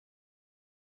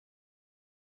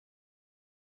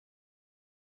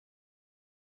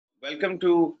Welcome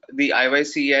to the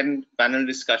IYCN panel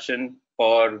discussion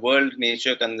for World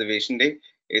Nature Conservation Day.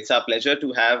 It's our pleasure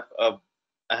to have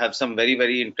some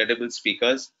very incredible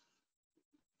speakers.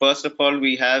 First of all,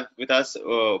 we have with us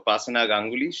Upasana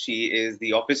Ganguly. She is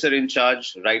the officer in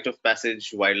charge, Rite of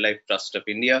Passage Wildlife Trust of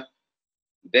India.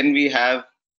 Then we have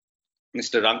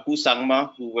Mr. Rangku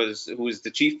Sangma, who is the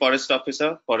Chief Forest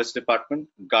Officer, Forest Department,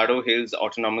 Garo Hills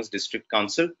Autonomous District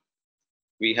Council.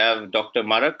 We have Dr.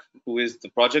 Marak, who is the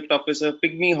Project Officer,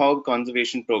 Pygmy Hog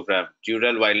Conservation Program,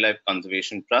 Durrell Wildlife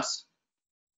Conservation Trust.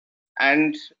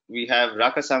 And we have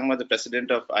Raka Sangma, the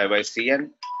President of IYCN.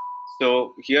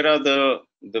 So here are the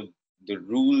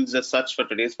rules as such for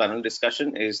today's panel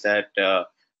discussion is that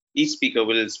each speaker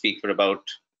will speak for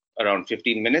around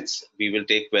 15 minutes. We will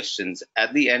take questions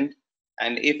at the end.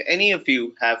 And if any of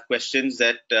you have questions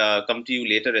that come to you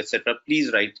later, etc.,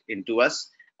 please write into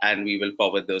us and we will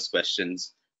forward those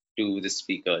questions to the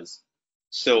speakers.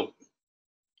 So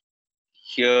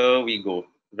here we go.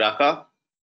 Raka,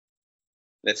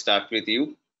 let's start with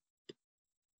you.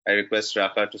 I request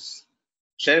Raka to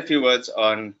share a few words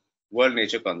on World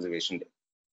Nature Conservation Day.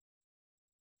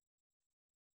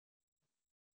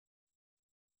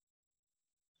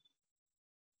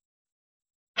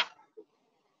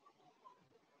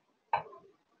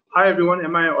 Hi everyone,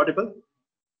 am I audible?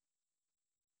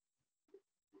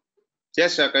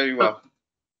 Yes, Raka, you are.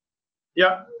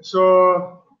 Yeah,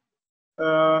 so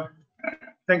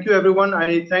thank you everyone.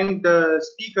 I thank the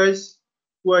speakers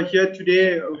who are here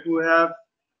today, who have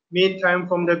made time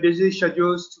from their busy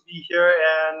schedules to be here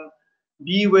and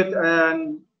be with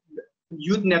a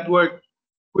youth network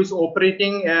who is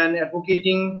operating and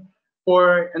advocating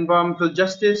for environmental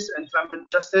justice and climate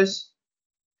justice.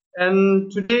 And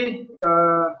today,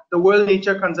 the World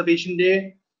Nature Conservation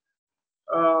Day,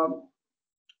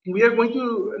 we are going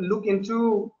to look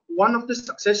into one of the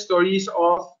success stories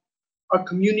of a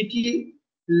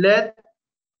community-led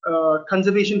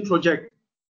conservation project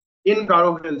in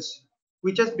Garo Hills,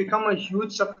 which has become a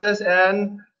huge success.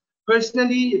 And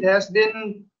personally, it has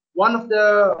been one of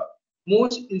the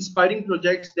most inspiring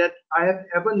projects that I have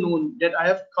ever known, that I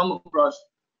have come across.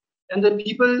 And the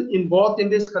people involved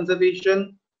in this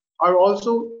conservation are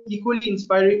also equally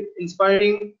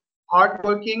inspiring,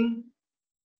 hardworking,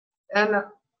 and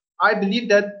I believe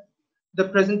that the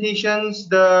presentations,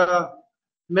 the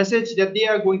message that they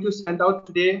are going to send out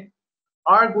today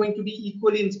are going to be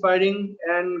equally inspiring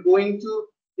and going to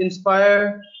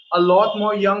inspire a lot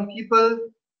more young people,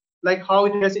 like how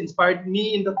it has inspired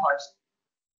me in the past.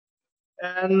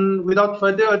 And without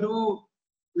further ado,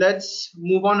 let's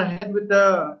move on ahead with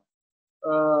the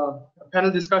panel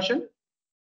discussion.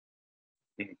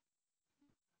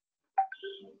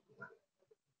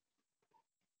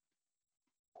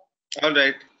 All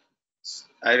right.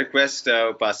 I request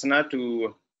Upasana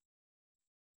to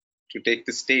take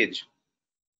the stage.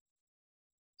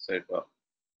 So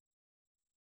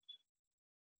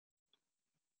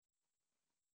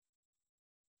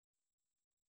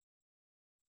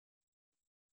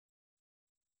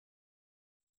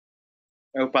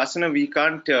Upasana, we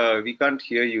can't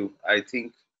hear you. I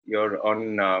think you're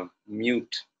on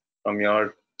mute from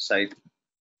your side.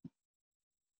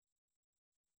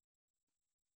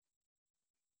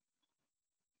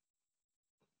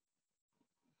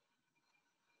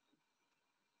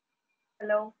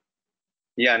 Hello.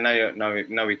 Yeah, now we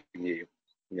can hear you.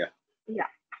 Yeah. Yeah.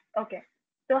 Okay.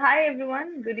 So hi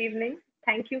everyone. Good evening.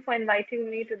 Thank you for inviting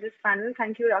me to this panel.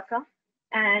 Thank you, Raka.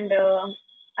 And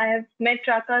I have met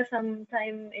Raka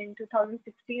sometime in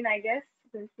 2016, I guess,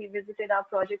 since we visited our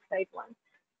project site once.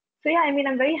 So yeah, I mean,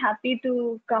 I'm very happy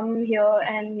to come here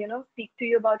and speak to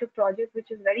you about a project which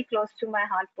is very close to my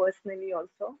heart personally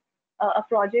also. A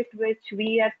project which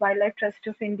we at Wildlife Trust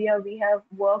of India, we have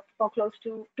worked for close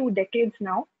to 2 decades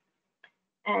now.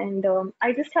 And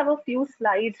I just have a few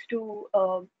slides to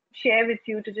share with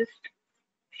you to just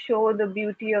show the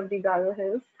beauty of the Garo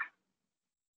Hills.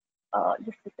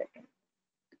 Just a second.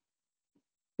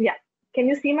 Yeah, can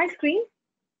you see my screen?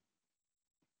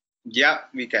 Yeah,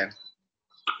 we can.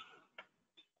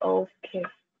 Okay.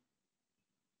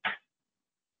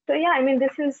 So yeah, I mean,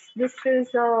 this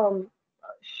is a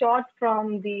shot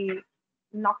from the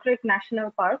Marak National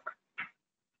Park.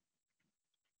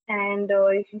 And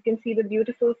you can see the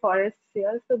beautiful forests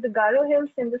here. So the Garo Hills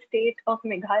in the state of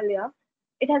Meghalaya,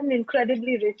 it has an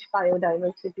incredibly rich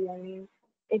biodiversity. I mean,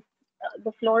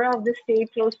 the flora of the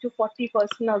state, close to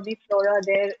 40% of the flora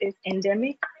there is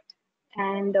endemic.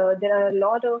 And there are a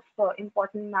lot of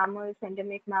important mammals,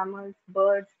 endemic mammals,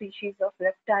 bird species of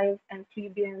reptiles,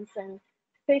 amphibians, and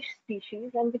fish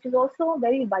species, and which is also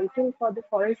very vital for the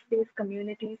forest-based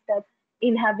communities that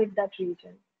inhabit that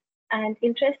region. And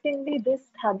interestingly, this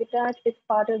habitat is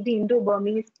part of the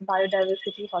Indo-Burmese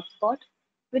biodiversity hotspot,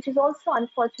 which is also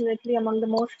unfortunately among the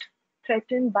most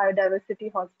threatened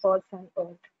biodiversity hotspots on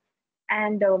Earth.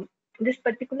 And this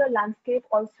particular landscape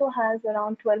also has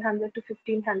around 1,200 to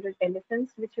 1,500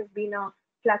 elephants, which have been a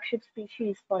flagship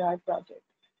species for our project.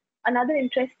 Another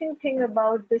interesting thing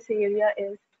about this area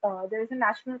is there is a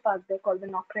national park there called the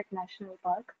Nokrek National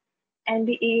Park. And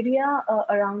the area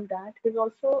around that is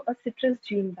also a citrus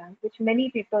gene bank, which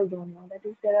many people don't know. That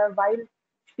is, there are wild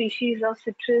species of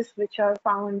citrus which are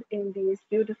found in these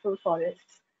beautiful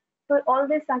forests. So all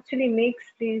this actually makes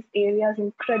these areas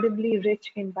incredibly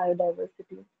rich in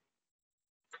biodiversity.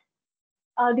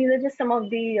 These are just some of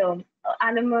the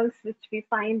animals which we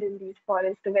find in these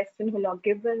forests: the western hullock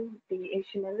gibbon, the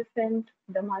Asian elephant,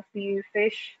 the Masi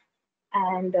fish,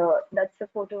 and that's a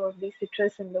photo of the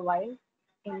citrus in the wild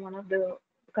in one of the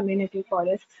community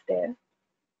forests there.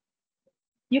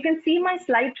 You can see my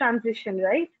slide transition,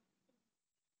 right?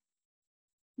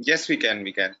 Yes, we can.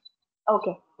 We can.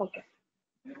 Okay, okay.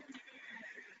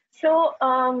 So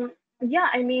yeah,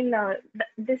 I mean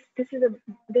this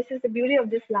is the beauty of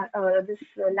this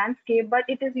landscape, but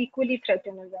it is equally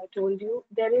threatened, as I told you.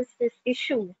 There is this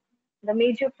issue, the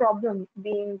major problem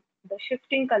being the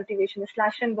shifting cultivation, the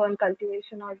slash and burn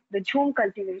cultivation, or the jhum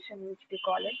cultivation, which they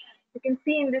call it. You can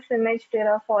see in this image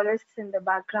there are forests in the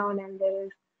background and there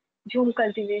is jhum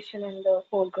cultivation in the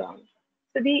foreground.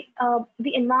 So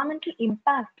the environmental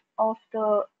impact of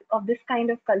this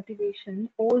kind of cultivation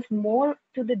owes more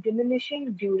to the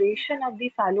diminishing duration of the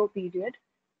fallow period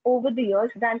over the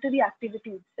years than to the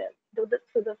activity itself.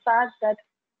 So the fact that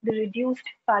the reduced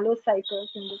fallow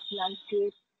cycles in this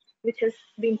landscape, which has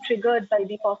been triggered by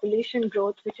the population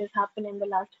growth which has happened in the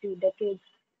last few decades,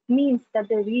 means that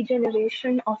the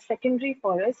regeneration of secondary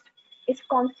forest is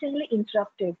constantly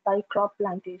interrupted by crop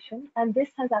plantation, and this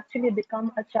has actually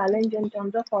become a challenge in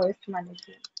terms of forest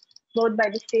management, both by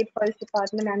the State Forest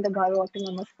Department and the Garo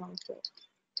Autonomous Council.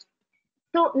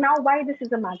 So now why this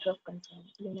is a matter of concern,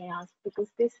 you may ask, because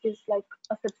this is like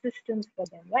a subsistence for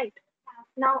them, right?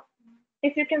 Now,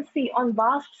 if you can see on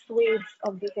vast swathes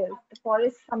of the hills, the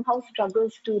forest somehow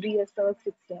struggles to reassert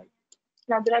itself.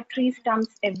 Now there are tree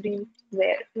stumps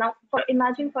everywhere. Now,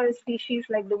 imagine for a species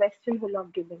like the western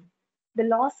hullock gibbon, the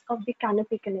loss of the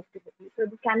canopy connectivity. So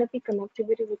the canopy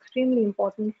connectivity is extremely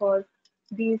important for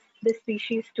this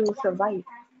species to survive.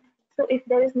 So if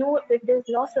there's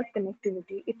loss of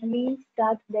connectivity, it means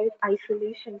that there is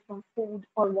isolation from food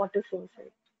or water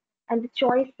sources, and the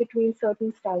choice between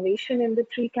certain starvation in the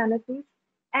tree canopies,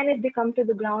 and if they come to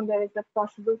the ground, there is a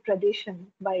possible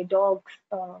predation by dogs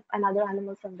and other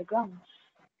animals on the ground.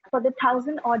 For the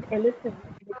thousand odd elephants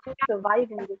which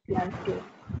survive in this landscape,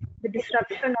 the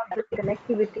disruption of this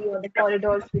connectivity or the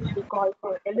corridors which we call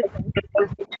for elephants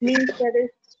means there is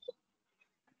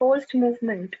forced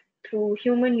movement through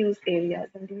human use areas.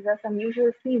 And these are some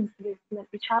usual scenes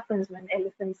which happens when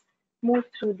elephants move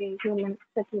through the human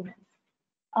settlements.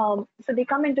 So they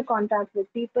come into contact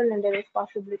with people and there is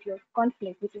possibility of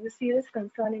conflict, which is a serious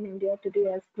concern in India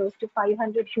today, as close to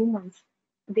 500 humans,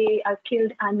 they are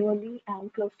killed annually,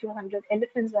 and close to 100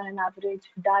 elephants on an average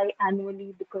die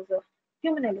annually because of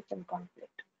human-elephant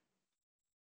conflict.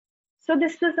 So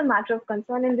this was a matter of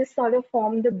concern, and this sort of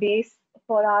formed the base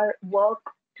for our work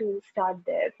to start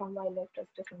there from Wildlife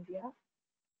Trust of India.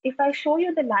 If I show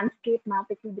you the landscape map,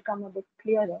 it will become a bit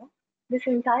clearer. This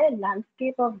entire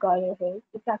landscape of Garo Hills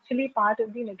is actually part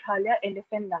of the Meghalaya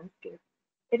elephant landscape.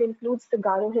 It includes the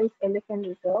Garo Hills Elephant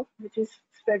Reserve, which is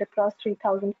spread across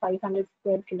 3,500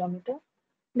 square kilometers.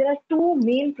 There are two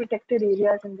main protected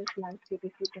areas in this landscape,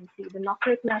 if you can see, the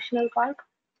Nokrek National Park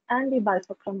and the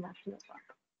Balpakram National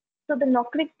Park. So the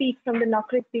Nokrek Peak, from the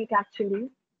Nokrek Peak actually,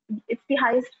 it's the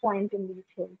highest point in these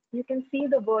hills. You can see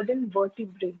the verdant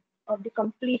vertebrae of the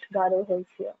complete Garo Hills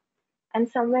here. And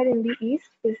somewhere in the east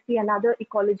is the another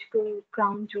ecological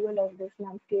crown jewel of this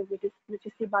landscape, which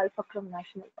is the Balpakram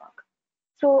National Park.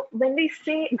 So when we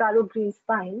say Garo Green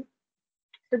Spine,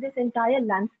 so this entire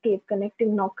landscape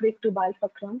connecting Nokrek to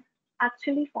Balpakram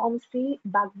actually forms the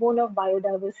backbone of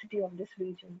biodiversity of this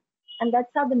region. And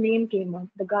that's how the name came up,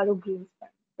 the Garo Green Spine.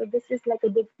 So this is like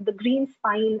the green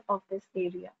spine of this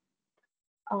area.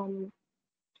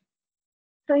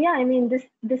 So yeah, I mean,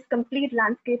 this complete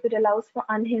landscape, it allows for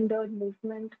unhindered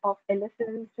movement of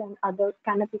elephants and other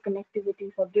canopy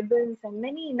connectivity for gibbons and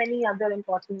many other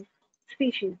important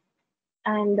species.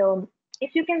 And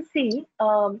if you can see,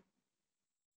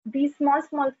 these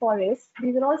small forests,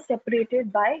 these are all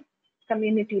separated by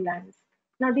community lands.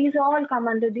 Now these all come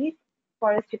under the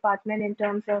forest department in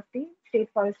terms of the state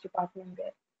forest department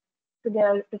there. So there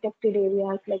are protected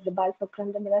areas like the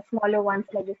Balfakran, and there are smaller ones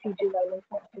like the CG Wildlife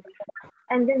Sanctuary.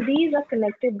 And then these are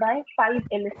connected by 5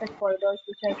 elephant corridors,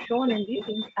 which are shown in the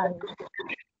pink arrow.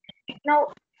 Now,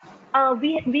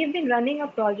 we've been running a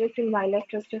project in Wildlife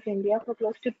Trust of India for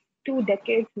close to 2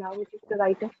 decades now, which is the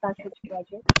Rite of Passage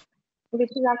project, which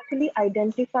has actually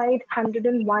identified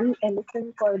 101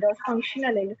 elephant corridors,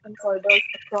 functional elephant corridors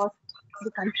across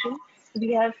the country.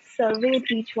 We have surveyed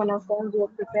each one of them. We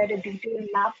have prepared a detailed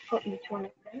map for each one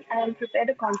of them and prepared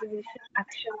a conservation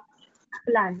action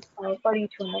plan for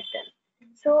each one of them.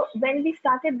 So when we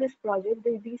started this project,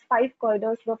 these 5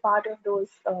 corridors were part of those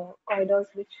corridors,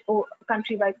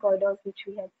 countrywide corridors, which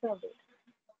we had surveyed.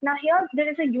 Now here there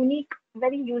is a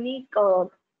very unique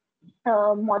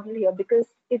model here because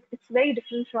it's very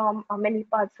different from many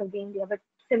parts of the India, but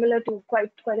similar to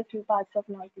quite a few parts of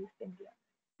Northeast India.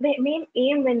 The main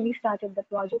aim when we started the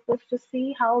project was to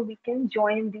see how we can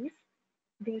join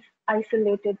these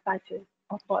isolated patches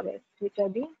of forest, which are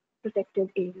the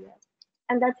protected areas.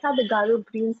 And that's how the Garo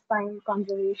Green Spine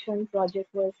Conservation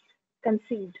Project was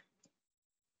conceived.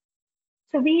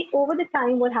 So over the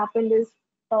time, what happened is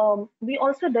we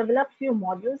also developed few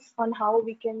models on how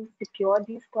we can secure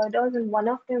these corridors, and one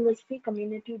of them was the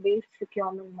community-based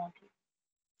securement model.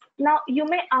 Now, you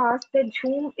may ask that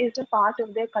Jhum is a part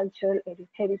of their cultural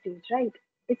heritage, right?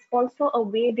 It's also a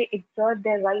way they exert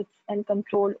their rights and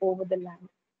control over the land.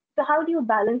 So how do you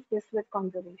balance this with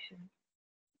conservation?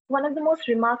 One of the most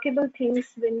remarkable things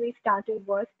when we started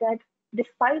was that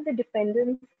despite the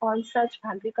dependence on such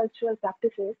agricultural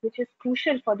practices, which is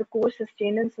crucial for the core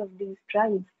sustenance of these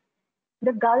tribes,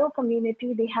 the Garo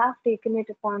community, they have taken it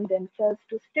upon themselves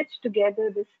to stitch together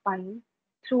this spine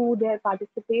through their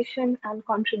participation and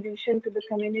contribution to the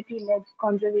community-led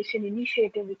conservation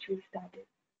initiative which we started.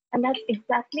 And that's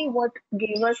exactly what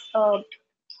gave us a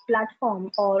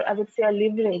platform, or I would say a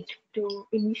leverage, to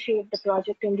initiate the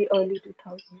project in the early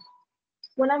 2000s.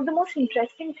 One of the most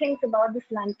interesting things about this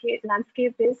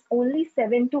landscape is only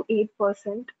 7 to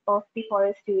 8% of the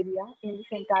forest area in this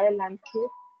entire landscape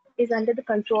is under the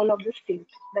control of the state,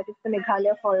 that is the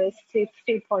Meghalaya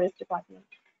State Forest Department.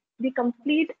 The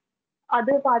complete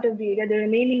other part of the area, the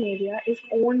remaining area, is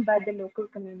owned by the local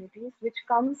communities, which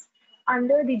comes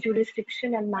under the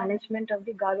jurisdiction and management of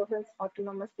the Garo Hills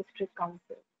Autonomous District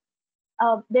Council.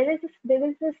 There's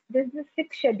this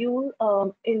sixth schedule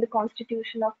in the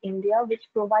Constitution of India, which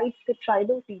provides the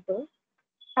tribal people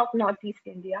of Northeast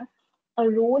India a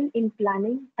role in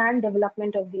planning and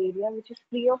development of the area, which is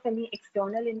free of any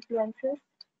external influences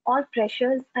or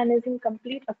pressures and is in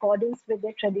complete accordance with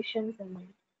their traditions and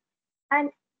needs. And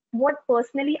what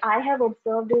personally I have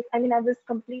observed is, I mean, I was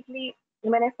completely,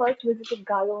 when I first visited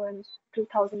Garo in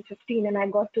 2015 and I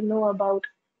got to know about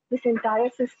this entire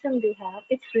system they have,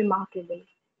 it's remarkable.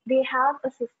 They have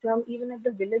a system even at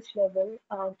the village level.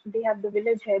 They have the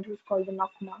village head who's called the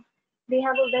Nakma. They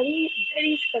have a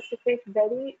very specific,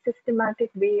 very systematic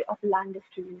way of land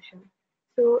distribution.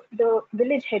 So the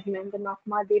village headmen, the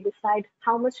Nakma, they decide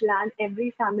how much land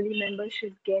every family member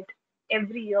should get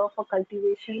every year for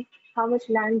cultivation, how much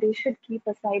land they should keep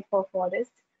aside for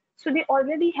forests. So they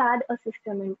already had a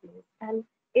system in place. And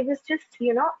it was just,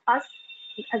 us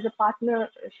as a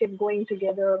partnership going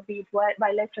together, be it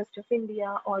Wildlife Trust of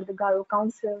India or the Garo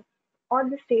Council or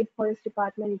the State Forest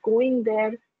Department going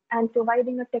there and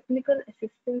providing a technical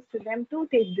assistance to them to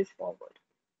take this forward.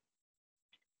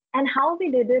 And how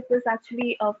we did it was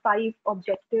actually a 5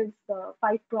 objectives,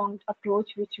 5-pronged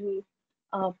approach which we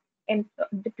uh,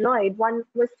 deployed. One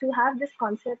was to have this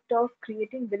concept of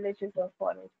creating villages of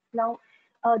forests. Now,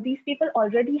 these people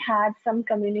already had some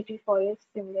community forests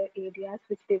in their areas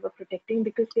which they were protecting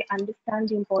because they understand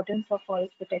the importance of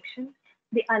forest protection.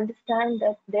 They understand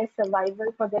that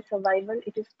for their survival,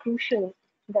 it is crucial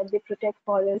that they protect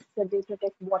forests, that they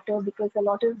protect water, because a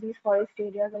lot of these forest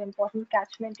areas are important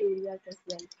catchment areas as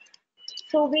well.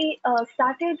 So we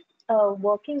started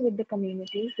working with the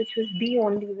communities, which was the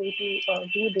only way to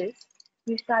do this.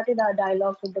 We started our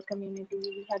dialogue with the community.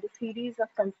 We had a series of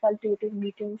consultative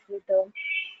meetings with the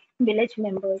village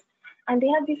members, and they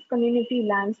have these community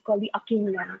lands called the Akim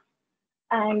land.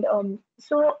 And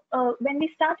when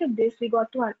we started this, we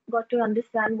got to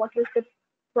understand what was the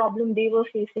problem they were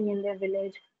facing in their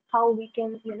village, how we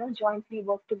can jointly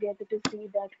work together to see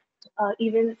that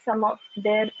even some of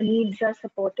their needs are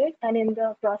supported, and in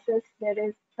the process there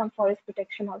is some forest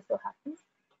protection also happens.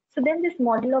 So then this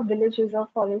model of villages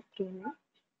of forest came in.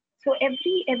 So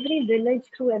every village,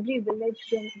 through every village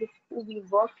who we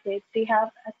worked with, they have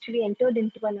actually entered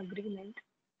into an agreement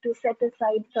to set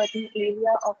aside certain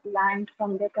area of land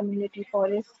from their community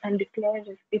forests and declare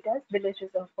it as villages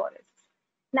of forests.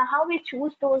 Now, how we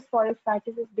choose those forest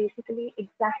patches is basically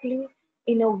exactly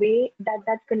in a way that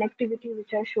that connectivity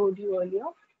which I showed you earlier.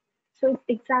 So it's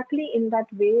exactly in that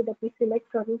way that we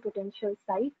select certain potential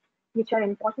sites which are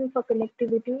important for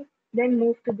connectivity, then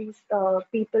move to these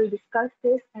people, discuss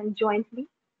this, and jointly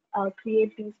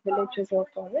create these village reserve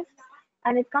forests.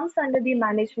 And it comes under the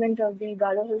management of the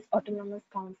Garo Hills Autonomous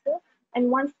Council. And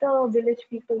once the village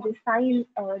people they sign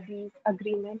these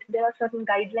agreement, there are certain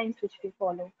guidelines which they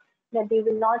follow that they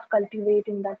will not cultivate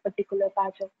in that particular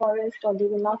patch of forest or they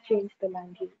will not change the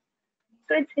land use.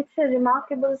 So it's a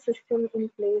remarkable system in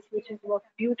place which has worked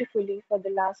beautifully for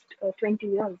the last 20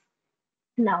 years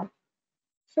now.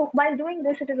 So while doing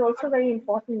this, it is also very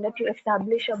important that you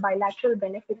establish a bilateral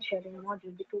benefit sharing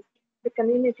model because the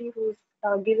community who's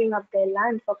giving up their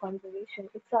land for conservation,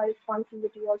 it's our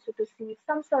responsibility also to see if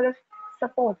some sort of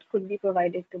support could be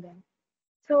provided to them.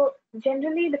 So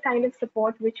generally, the kind of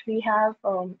support which we have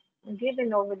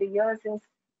given over the years is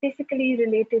basically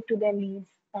related to their needs.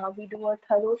 We do a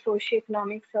thorough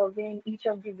socioeconomic survey in each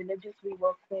of the villages we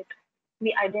work with.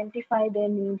 We identify their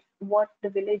needs, what the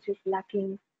village is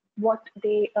lacking, what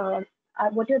are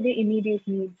their immediate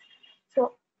needs.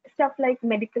 So stuff like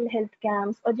medical health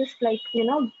camps, or just like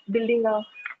building a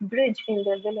bridge in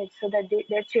their village so that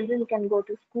their children can go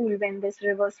to school when this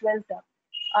river swells up.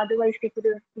 Otherwise, they could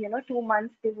have, 2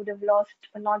 months they would have lost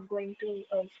not going to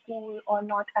school or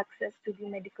not access to the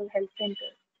medical health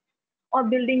centers, or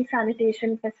building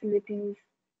sanitation facilities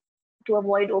to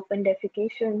avoid open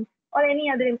defecation, or any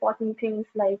other important things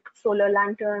like solar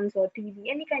lanterns or TV,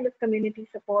 any kind of community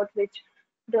support which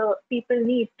the people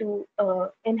need to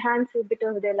enhance a bit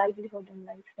of their livelihood and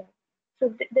lifestyle.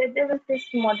 So there was this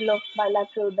model of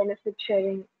bilateral benefit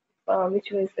sharing,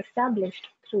 which was established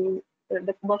through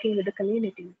working with the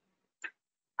community.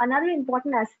 Another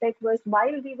important aspect was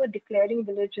while we were declaring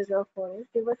village reserve forest,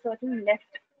 there were certain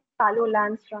left fallow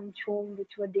lands from Chom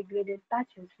which were degraded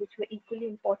patches, which were equally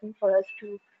important for us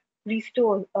to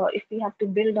restore if we have to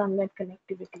build on that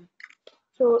connectivity.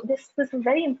 So this was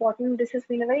very important. This has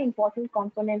been a very important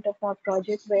component of our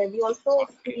project where we also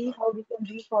see how we can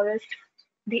reforest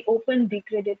the open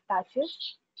degraded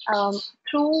patches um,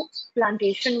 through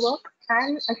plantation work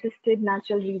and assisted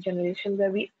natural regeneration,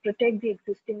 where we protect the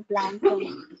existing plants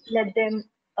and let them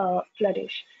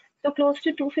flourish. So close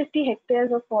to 250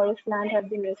 hectares of forest land have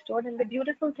been restored, and the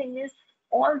beautiful thing is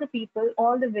all the people,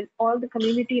 all the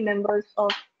community members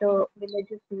of the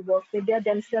villages we work with, they are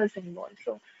themselves involved.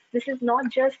 So this is not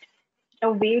just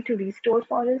a way to restore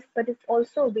forests, but it's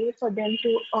also a way for them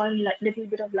to earn a little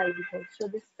bit of livelihood. So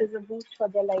this is a boost for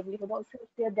their livelihood also if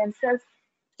they are themselves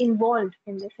involved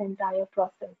in this entire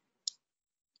process.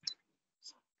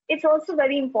 It's also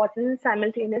very important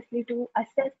simultaneously to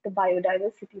assess the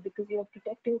biodiversity because you're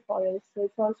protecting forests. So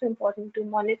it's also important to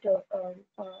monitor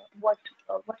what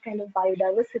kind of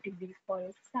biodiversity these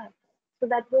forests have. So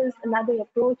that was another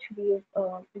approach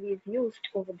we've used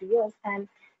over the years, and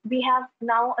we have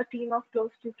now a team of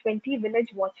close to 20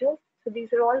 village watchers. So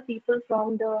these are all people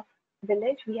from the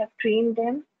village. We have trained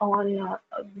them on.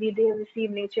 They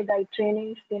receive nature guide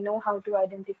trainings. They know how to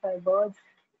identify birds.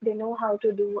 They know how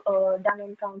to do a dung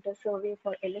encounter survey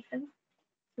for elephants.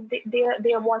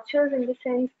 They are watchers in the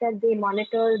sense that they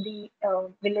monitor the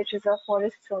village reserve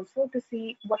forests also to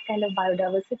see what kind of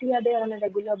biodiversity are there on a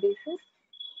regular basis.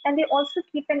 And they also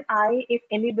keep an eye if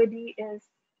anybody is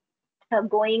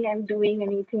going and doing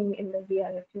anything in the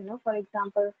VRF. For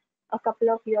example, a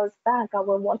couple of years back,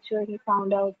 our watcher he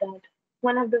found out that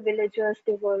one of the villagers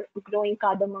they were growing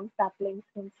cardamom saplings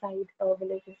inside a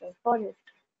village reserve forest.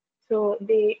 So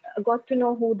they got to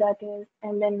know who that is,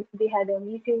 and then they had a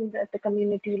meeting at the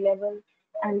community level,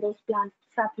 and those plant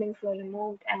saplings were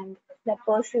removed, and that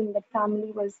person, that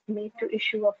family was made to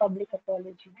issue a public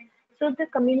apology. So the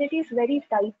community is very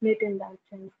tight knit in that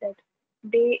sense that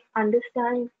they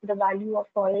understand the value of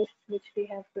forests which they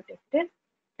have protected,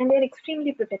 and they're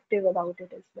extremely protective about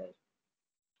it as well.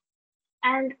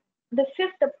 And the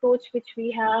fifth approach which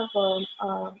we have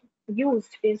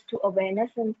used is to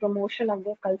awareness and promotion of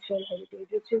their cultural heritage,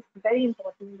 which is very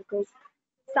important because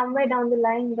somewhere down the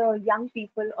line, the young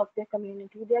people of their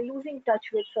community they are losing touch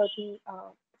with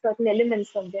certain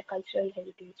elements of their cultural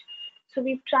heritage. So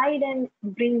we try to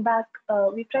bring back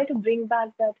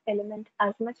that element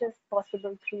as much as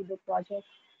possible through the project.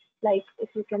 Like if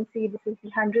you can see, this is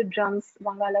the 100 Drums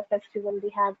Wangala festival we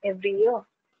have every year.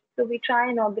 So we try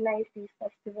and organize these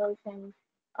festivals, and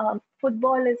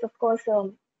football is of course a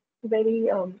very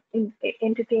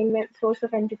entertainment source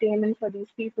of entertainment for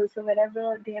these people. So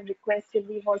wherever they have requested,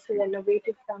 we've also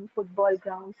renovated some football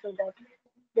grounds so that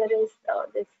there is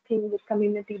this thing with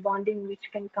community bonding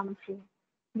which can come through.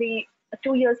 We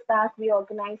 2 years back, we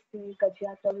organized the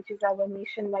Gajyatra, which is our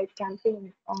nationwide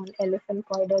campaign on elephant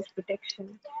corridors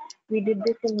protection. We did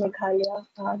this in Meghalaya.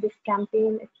 This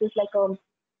campaign is just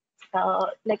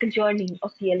like a journey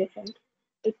of the elephant.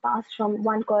 It passed from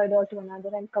one corridor to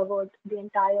another and covered the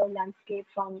entire landscape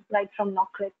from right from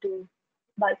Nokret to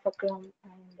Balpakram,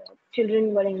 and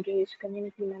children were engaged,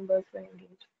 community members were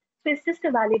engaged. So it's just a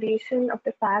validation of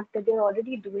the fact that they're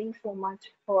already doing so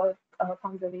much for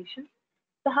conservation.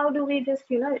 So how do we just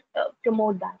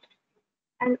promote that?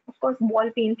 And of course,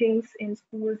 wall paintings in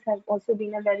schools have also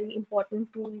been a very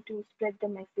important tool to spread the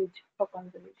message for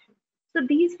conservation. So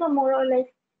these were more or less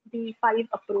the 5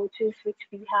 approaches which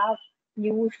we have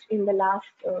used in the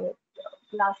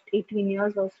last 18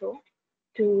 years or so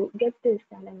to get this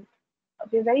done. And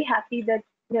we're very happy that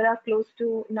there are close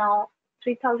to now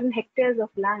 3,000 hectares of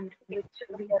land which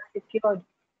we have secured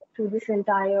through this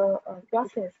entire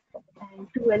process. And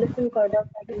 2 elephant corridors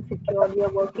have been secured. We are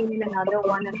working in another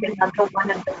one at the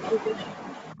acquisition.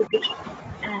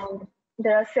 And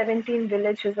there are 17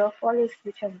 village reserve forests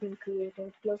which have been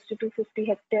created, close to 250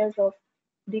 hectares of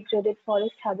degraded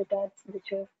forest habitats which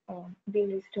have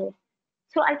been restored.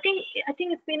 So I think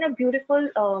it's been a beautiful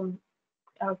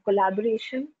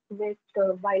collaboration with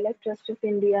the Wildlife Trust of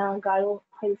India, Garo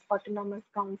Hills Autonomous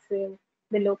Council,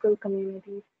 the local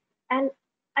communities. And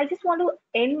I just want to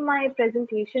end my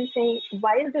presentation saying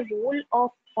while the role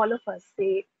of all of us,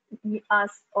 say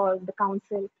us or the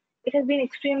council, it has been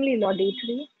extremely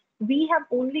laudatory, we have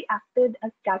only acted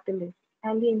as catalysts,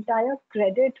 and the entire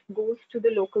credit goes to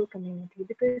the local community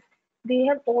because they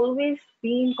have always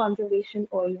been conservation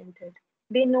oriented.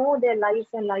 They know their lives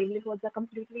and livelihoods are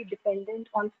completely dependent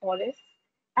on forests,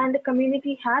 and the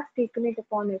community has taken it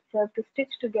upon itself to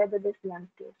stitch together this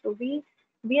landscape. So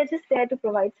we are just there to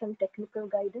provide some technical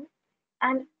guidance.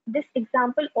 And this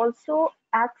example also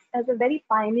acts as a very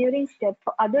pioneering step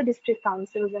for other district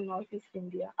councils in Northeast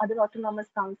India, other autonomous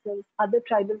councils, other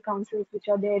tribal councils which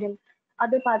are there in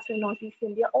other parts of Northeast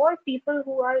India, or people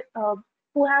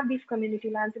who have these community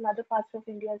lands in other parts of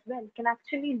India as well can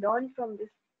actually learn from this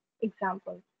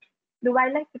example. The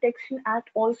Wildlife Protection Act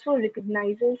also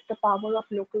recognizes the power of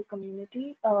local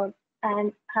community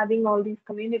and having all these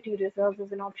community reserves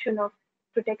as an option of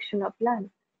protection of land.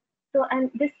 So,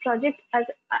 and this project, as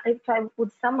if I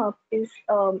would sum up, is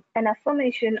an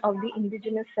affirmation of the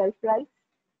indigenous self-rights,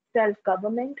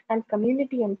 self-government, and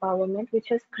community empowerment, which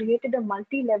has created a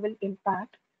multi-level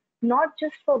impact, not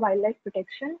just for wildlife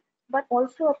protection, but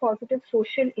also a positive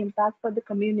social impact for the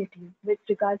community with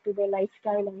regard to their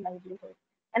lifestyle and livelihood.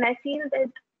 And I feel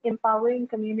that empowering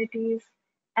communities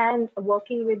and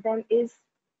working with them is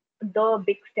the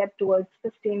big step towards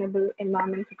sustainable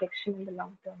environment protection in the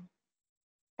long term.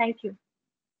 Thank you.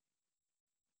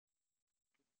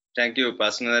 Thank you,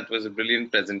 Upasana. That was a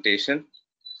brilliant presentation.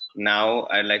 Now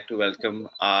I'd like to welcome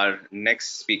our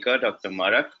next speaker, Dr.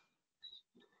 Marak.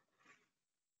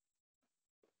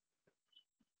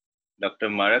 Dr.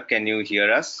 Marak, can you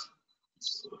hear us?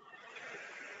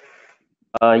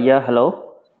 Yeah,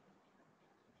 hello.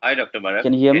 Hi, Dr. Marak.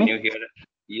 Can you hear me? Can you hear us?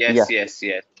 Yes, Yeah.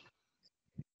 yes.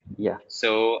 Yeah.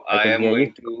 So I I can am hear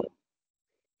going you. to.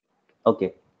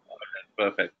 Okay.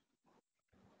 Perfect.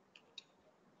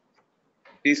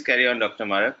 Please carry on, Dr.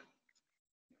 Marak.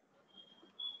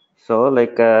 So,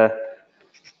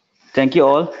 thank you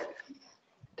all.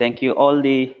 Thank you all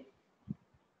the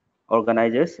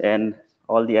organizers and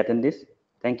all the attendees.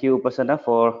 Thank you, Upasana,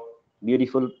 for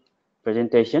beautiful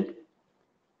presentation.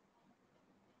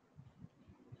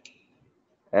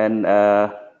 And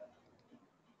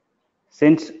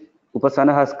since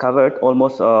Upasana has covered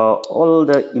almost all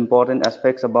the important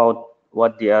aspects about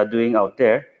what they are doing out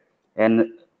there,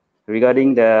 and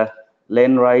regarding the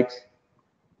land rights,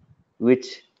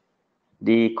 which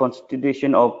the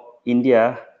Constitution of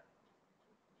India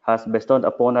has bestowed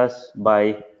upon us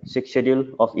by 6th schedule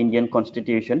of Indian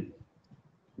Constitution.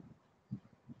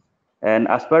 And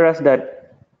as far as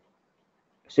that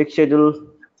 6th schedule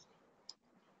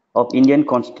of Indian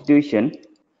Constitution,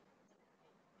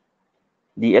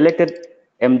 the elected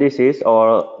MDCs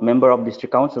or member of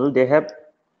district council, they have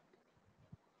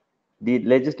the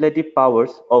legislative powers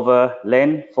over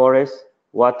land, forest,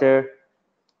 water,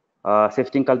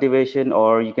 shifting cultivation,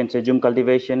 or you can say zoom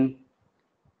cultivation,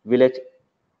 village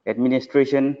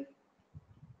administration,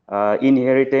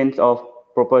 inheritance of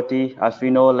property. As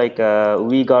we know,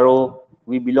 we Garo,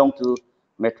 we belong to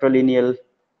matrilineal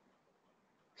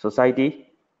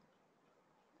society,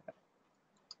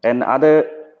 and other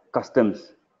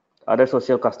customs, other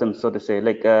social customs, so to say.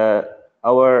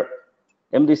 Our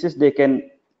MDCs, they can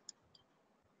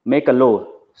make a law.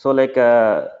 So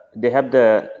they have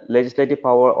the legislative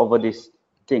power over these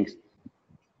things,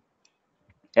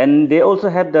 and they also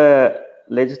have the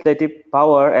legislative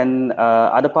power and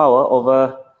other power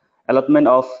over allotment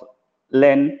of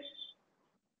land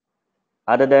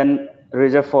other than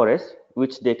reserve forest,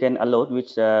 which they can allot,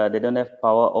 which they don't have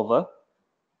power over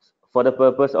for the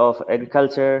purpose of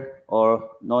agriculture or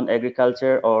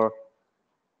non-agriculture or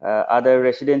other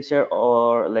residential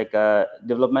or like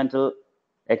developmental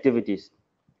activities.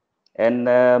 And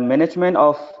management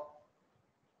of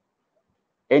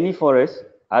any forest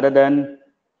other than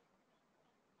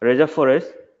reserve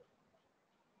forest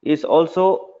is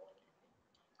also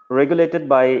regulated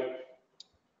by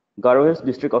Garo Hills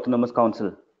District Autonomous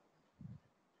Council.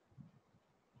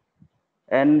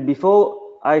 And before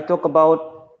I talk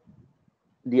about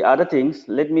the other things,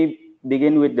 let me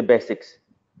begin with the basics.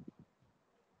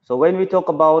 So when we talk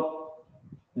about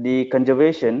the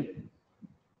conservation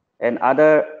and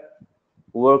other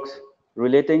works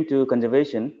relating to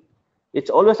conservation, it's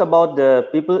always about the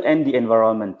people and the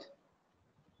environment.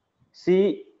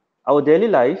 See, our daily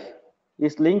life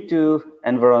is linked to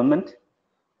environment.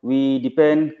 We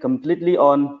depend completely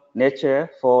on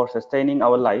nature for sustaining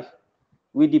our life.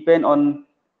 We depend on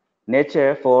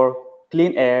nature for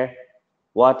clean air,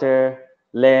 water,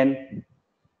 land,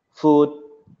 food,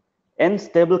 and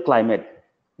stable climate.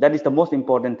 That is the most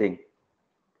important thing.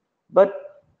 But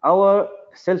our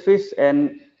selfish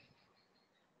and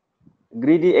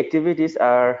greedy activities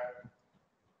are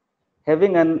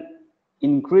having an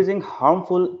increasing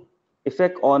harmful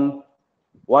effect on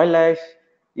wildlife,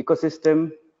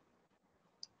 ecosystem.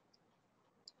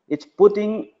 It's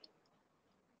putting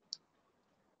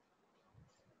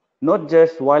not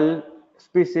just wild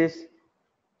species,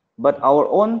 but our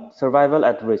own survival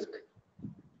at risk.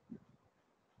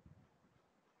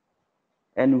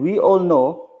 And we all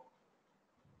know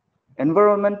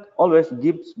environment always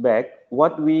gives back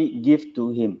what we give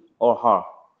to him or her.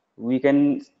 We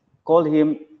can call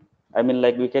him, I mean,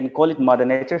 like we can call it Mother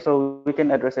Nature, so we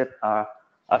can address it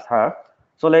as her.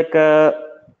 So like,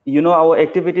 you know, our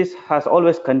activities has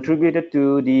always contributed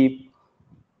to the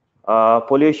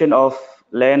pollution of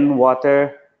land,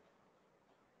 water,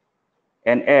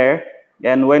 and air.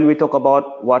 And when we talk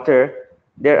about water,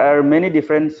 there are many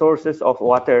different sources of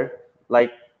water,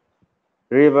 like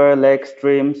river, lakes,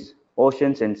 streams,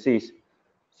 oceans, and seas.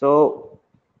 So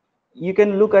you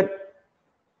can look at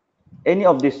any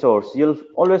of these sources, you'll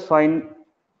always find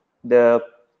the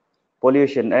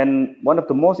pollution. And one of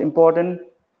the most important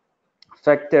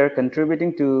factor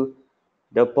contributing to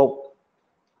the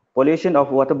pollution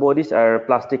of water bodies are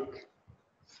plastic.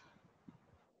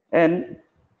 And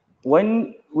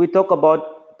when we talk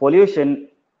about pollution,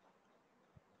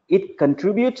 it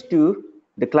contributes to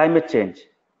the climate change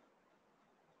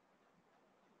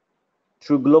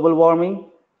through global warming.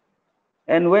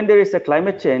 And when there is a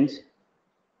climate change,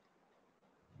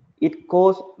 it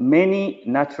causes many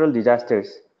natural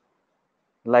disasters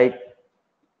like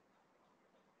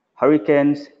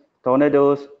hurricanes,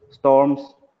 tornadoes, storms,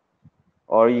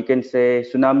 or you can say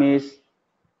tsunamis,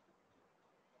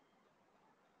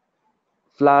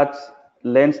 floods,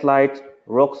 landslides,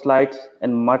 rock slides,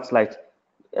 and mudslides.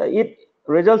 It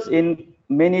results in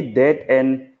many death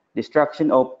and destruction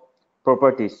of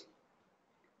properties.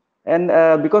 And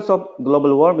because of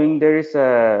global warming, there is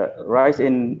a rise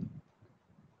in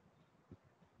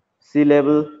sea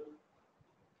level,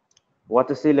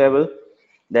 water sea level.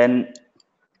 Then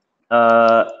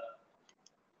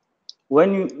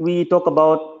when we talk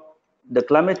about the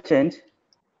climate change,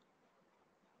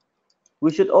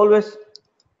 we should always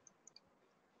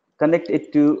connect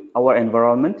it to our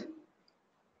environment.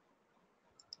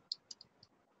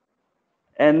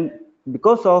 And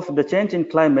because of the change in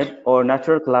climate or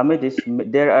natural calamities,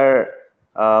 there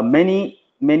are many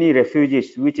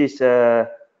refugees, which are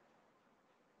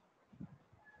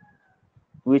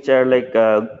like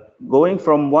going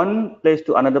from one place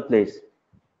to another place.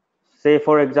 Say,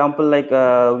 for example, like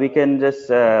we can just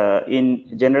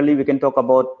generally we can talk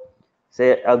about,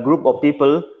 say, a group of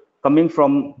people coming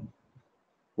from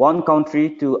one country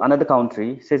to another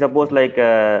country. Say, suppose like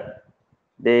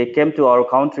they came to our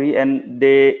country and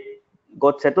they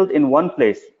got settled in one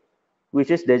place, which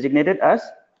is designated as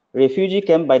refugee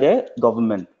camp by the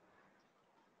government.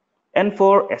 And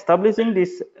for establishing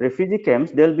these refugee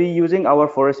camps, they'll be using our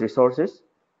forest resources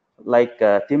like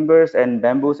timbers and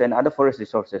bamboos and other forest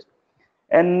resources.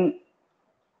 And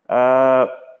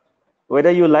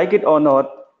whether you like it or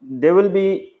not, they will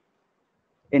be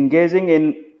engaging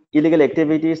in illegal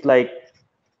activities like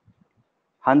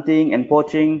hunting and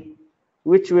poaching,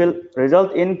 which will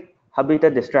result in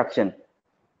habitat destruction.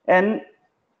 And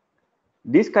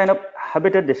this kind of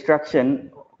habitat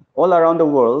destruction all around the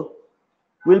world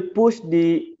will push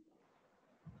the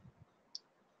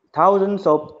thousands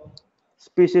of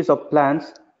species of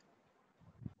plants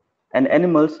and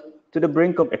animals to the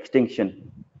brink of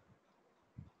extinction.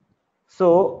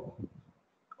 So,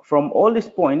 from all these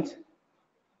points,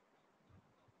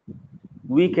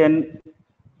 we can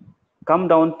come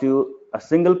down to a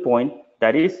single point,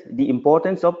 that is the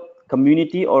importance of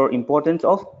community or importance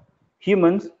of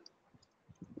humans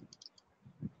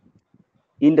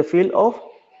in the field of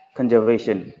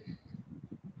conservation.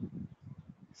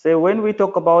 So when we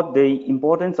talk about the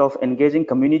importance of engaging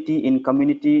community in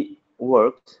community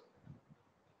works,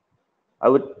 I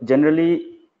would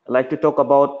generally like to talk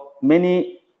about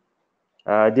many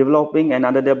developing and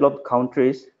underdeveloped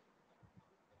countries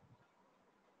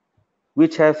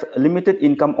which have limited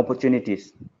income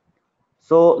opportunities.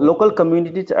 So local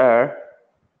communities are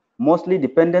mostly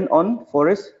dependent on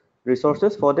forest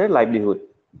resources for their livelihood.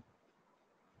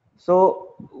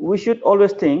 So we should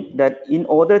always think that in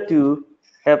order to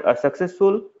have a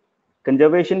successful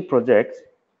conservation project,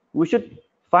 we should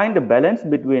find a balance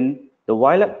between the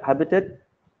wild habitat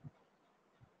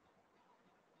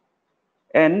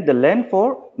and the land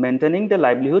for maintaining the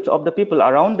livelihoods of the people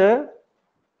around the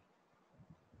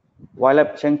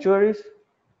wildlife sanctuaries,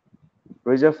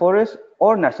 reserve forests,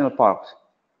 or national parks.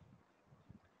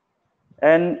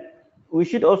 And we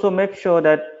should also make sure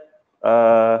that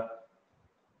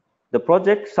the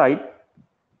project site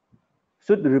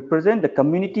should represent the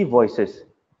community voices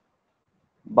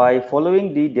by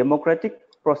following the democratic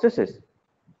processes.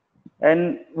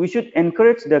 And we should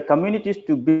encourage the communities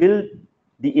to build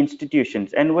the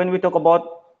institutions. And when we talk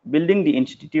about building the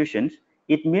institutions,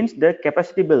 it means the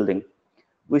capacity building.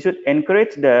 We should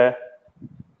encourage the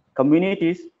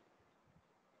communities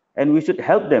and we should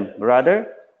help them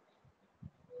rather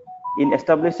in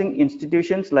establishing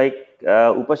institutions like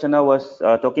Upasana was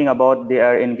talking about. They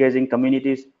are engaging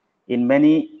communities in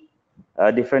many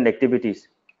different activities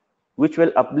which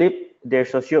will uplift their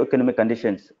socio-economic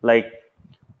conditions like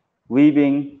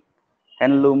weaving,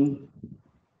 handloom,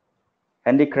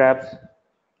 handicrafts,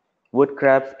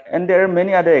 woodcrafts, and there are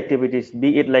many other activities,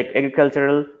 be it like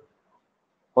agricultural,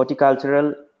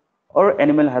 horticultural, or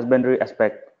animal husbandry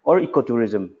aspect, or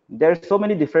ecotourism. There are so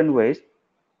many different ways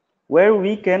where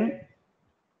we can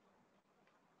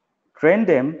train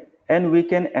them and we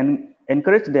can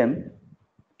encourage them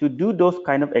to do those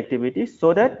kind of activities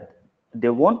so that they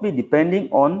won't be depending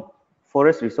on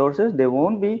forest resources. They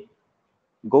won't be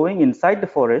going inside the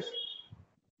forest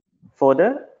for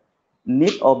the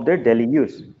need of their daily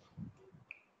use.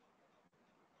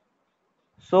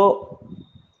 So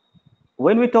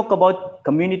when we talk about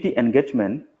community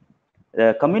engagement,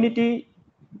 community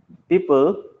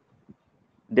people,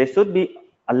 they should be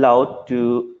allowed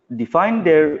to define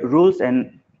their rules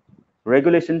and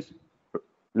regulations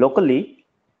locally,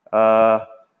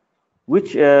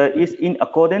 which is in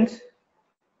accordance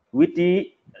with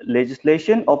the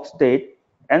legislation of state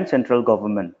and central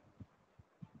government.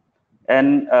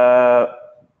 And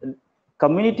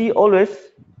community always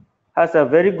has a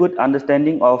very good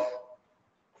understanding of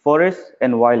forest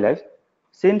and wildlife,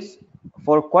 since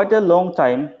for quite a long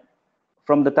time,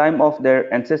 from the time of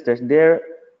their ancestors, they're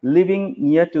living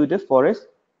near to the forest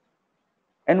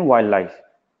and wildlife.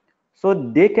 So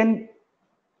they can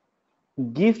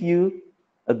give you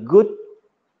a good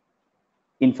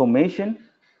information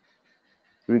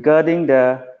regarding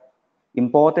the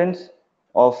importance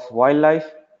of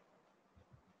wildlife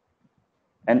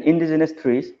and indigenous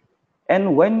trees.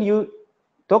 And when you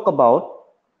talk about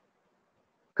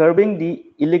curbing the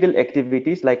illegal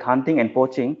activities like hunting and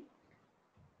poaching,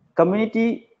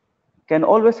 community can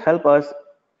always help us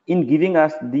in giving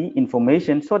us the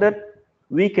information so that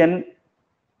we can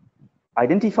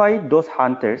identify those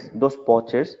hunters, those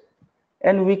poachers,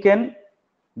 and we can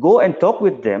go and talk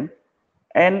with them,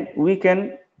 and we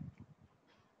can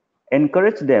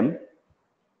encourage them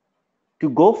to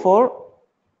go for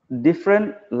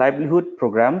different livelihood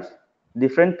programs,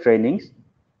 different trainings,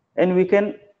 and we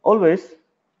can always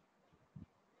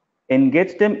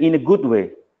engage them in a good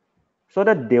way so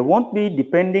that they won't be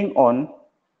depending on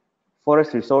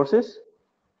forest resources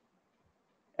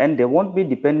and they won't be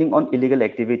depending on illegal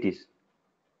activities.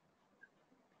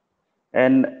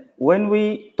 And when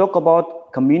we talk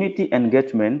about community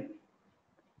engagement,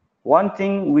 one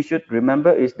thing we should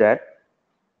remember is that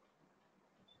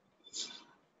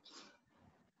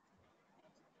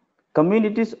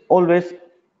communities always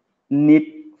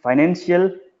need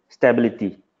financial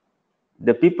stability.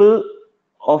 The people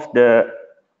of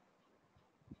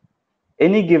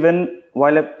any given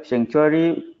wildlife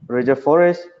sanctuary, reserve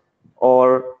forest,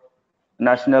 or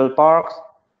national parks.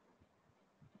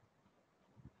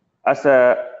 As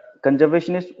a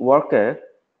conservationist worker,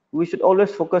 we should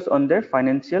always focus on their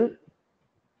financial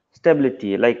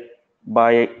stability, like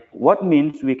by what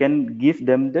means we can give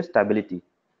them the stability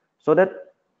so that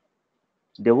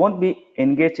they won't be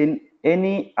engaged in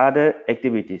any other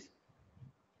activities.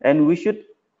 And we should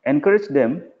encourage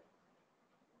them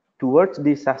towards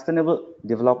the sustainable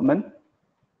development,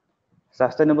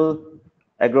 sustainable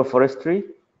agroforestry,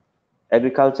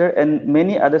 agriculture, and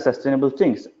many other sustainable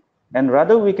things. And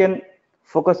rather we can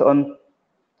focus on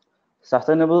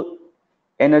sustainable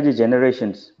energy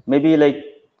generations. Maybe like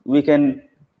we can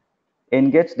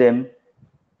engage them,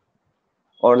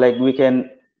 or like we can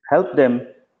help them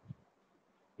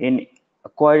in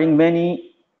acquiring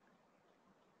many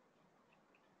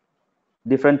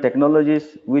different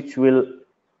technologies which will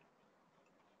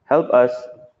help us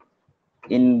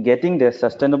in getting the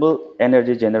sustainable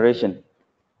energy generation.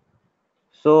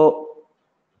 So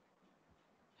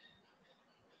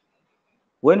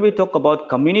when we talk about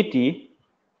community,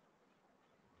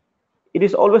 it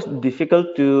is always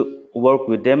difficult to work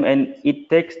with them, and it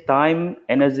takes time,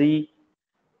 energy,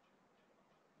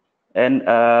 and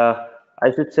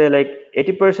I should say like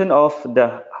 80% of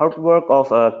the hard work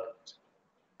of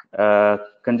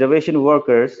conservation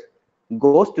workers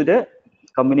goes to the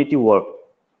community work.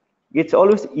 It's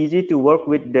always easy to work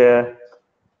with the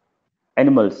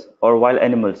animals or wild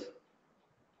animals,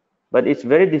 but it's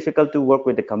very difficult to work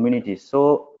with the community.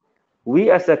 So we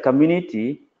as a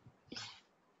community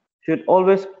should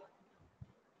always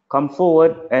come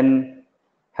forward and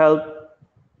help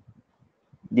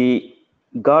the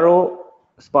Garo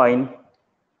spine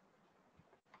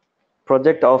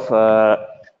project of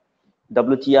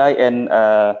WTI and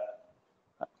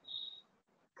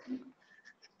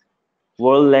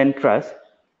World Land Trust,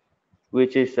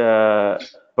 which is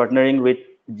partnering with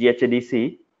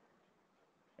GHADC.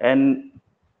 And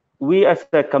we as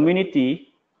a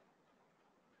community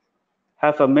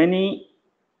have a many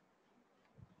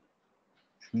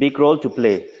big role to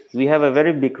play. We have a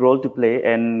very big role to play,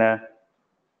 and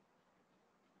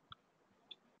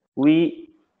we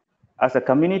as a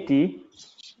community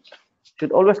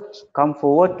should always come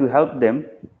forward to help them.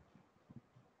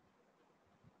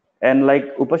 And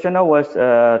like Upasana was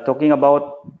talking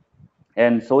about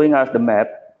and showing us the map,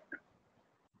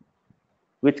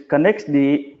 which connects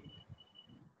the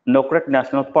Nokrak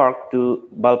National Park to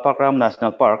Balpakram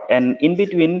National Park, and in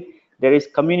between there is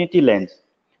community lands.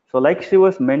 So like she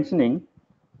was mentioning,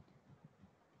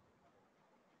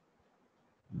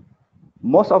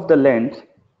 most of the land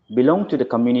belong to the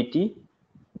community,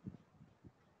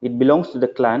 it belongs to the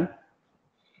clan,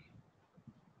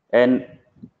 and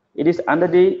it is under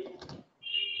the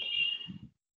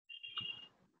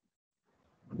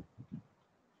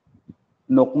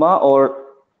Nokma or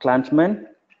clansmen,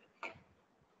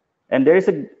 and there is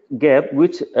a gap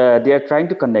which they are trying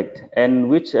to connect and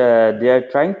which they are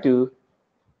trying to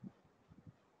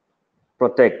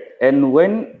protect. And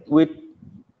when we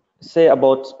say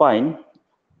about spine,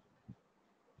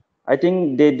 I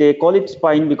think they call it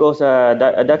spine because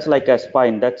that's like a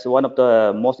spine. That's one of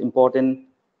the most important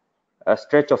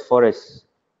stretch of forest,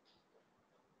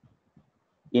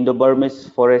 Indo-Burmese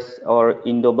forest or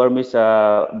Indo-Burmese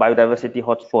biodiversity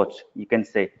hotspots, you can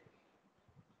say.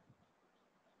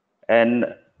 And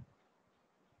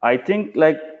I think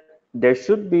like there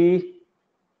should be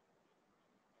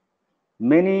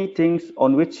many things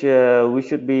on which we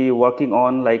should be working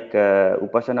on, like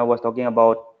Upasana was talking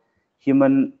about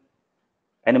human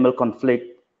animal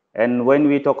conflict. And when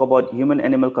we talk about human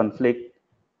animal conflict,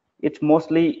 it's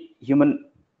mostly human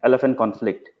elephant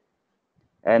conflict.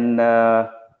 And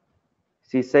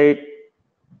she said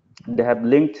they have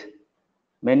linked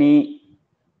many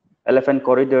elephant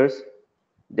corridors,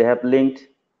 they have linked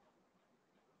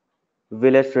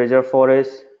village reserve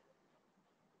forests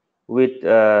with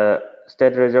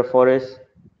state reserve forests.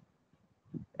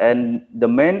 And the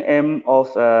main aim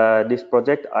of this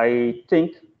project, I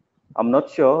think, I'm not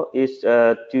sure, is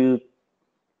to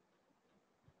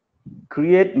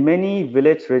create many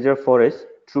village reserve forests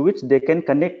through which they can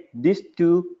connect these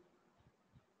two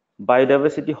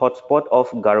biodiversity hotspot of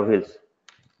Garo Hills.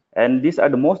 And these are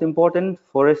the most important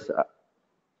forest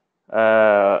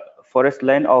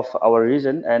land of our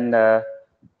region, and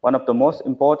one of the most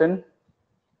important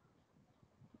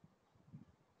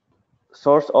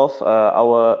source of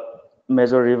our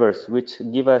major rivers, which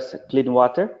give us clean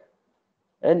water,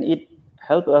 and it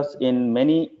helps us in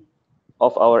many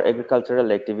of our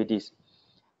agricultural activities.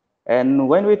 And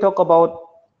when we talk about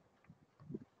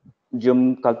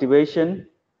jum cultivation,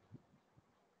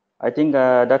 I think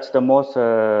that's the most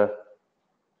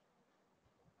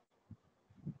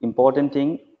important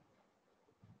thing,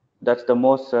 that's the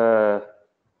most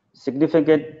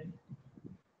significant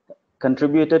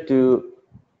contributor to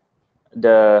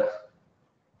the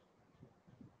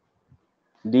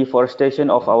deforestation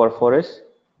of our forests.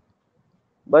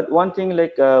 But one thing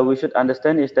like we should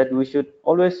understand is that we should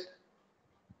always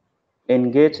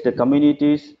engage the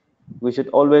communities. We should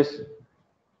always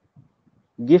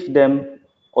give them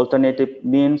alternative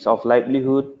means of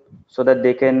livelihood so that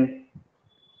they can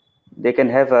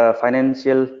have a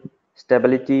financial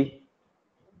stability.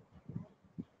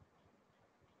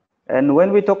 And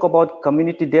when we talk about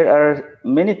community, there are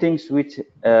many things which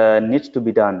needs to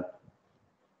be done.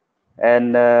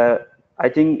 And I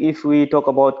think if we talk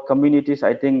about communities,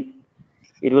 I think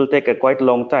it will take a quite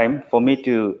long time for me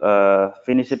to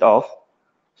finish it off.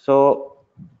 So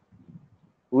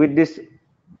with these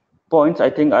points, I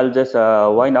think I'll just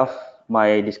wind off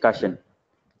my discussion.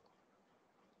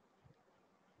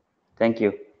 Thank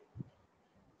you.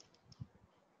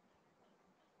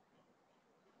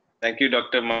 Thank you,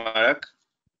 Dr. Marak.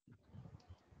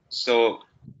 So,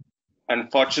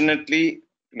 unfortunately,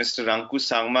 Mr. Rangku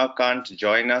Sangma can't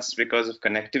join us because of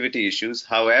connectivity issues.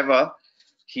 However,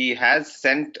 he has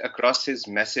sent across his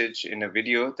message in a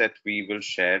video that we will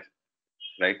share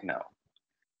right now.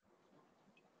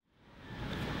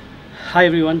 Hi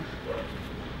everyone.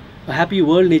 A happy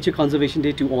World Nature Conservation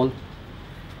Day to all.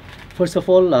 First of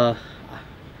all,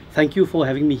 thank you for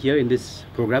having me here in this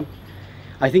program.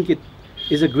 I think it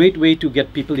is a great way to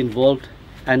get people involved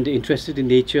and interested in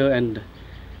nature and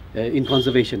in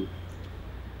conservation.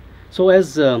 So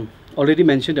as already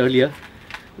mentioned earlier,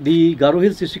 the Garo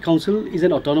Hills District Council is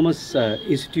an autonomous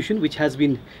institution which has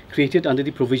been created under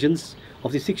the provisions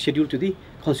of the 6th schedule to the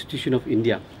Constitution of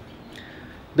India.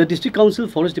 The District Council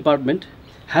Forest Department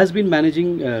has been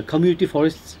managing community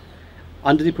forests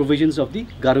under the provisions of the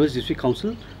Garo Hills District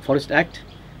Council Forest Act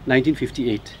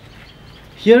 1958.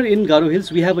 Here in Garo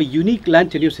Hills, we have a unique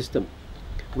land tenure system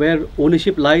where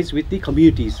ownership lies with the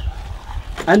communities.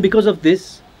 And because of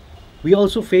this, we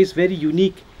also face very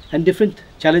unique and different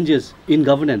challenges in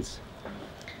governance.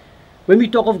 When we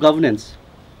talk of governance,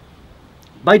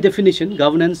 by definition,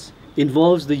 governance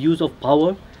involves the use of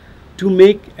power to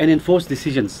make and enforce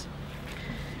decisions.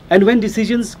 And when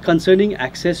decisions concerning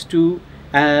access to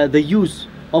the use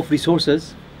of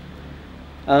resources,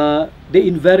 they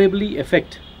invariably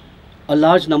affect a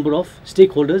large number of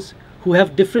stakeholders who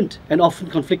have different and often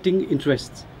conflicting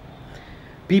interests.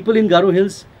 People in Garo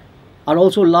Hills are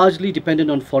also largely dependent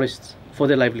on forests for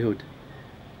their livelihood.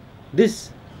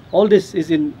 All this is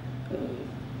in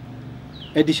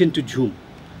addition to Jhum.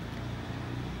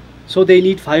 So they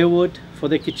need firewood for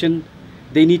their kitchen,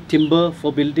 they need timber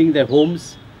for building their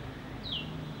homes,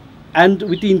 and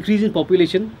with the increase in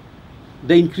population,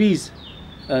 there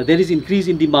is increase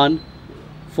in demand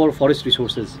for forest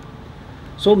resources.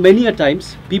 So many a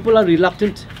times people are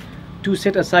reluctant to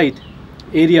set aside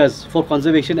areas for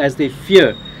conservation as they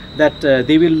fear that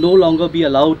they will no longer be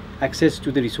allowed access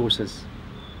to the resources.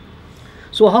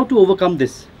 So how to overcome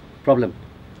this problem?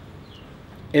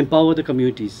 Empower the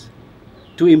communities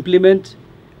to implement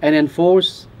and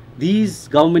enforce these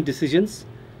government decisions.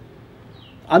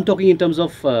 I'm talking in terms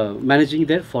of managing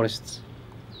their forests.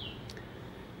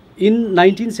 In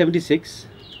 1976,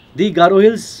 the Garo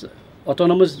Hills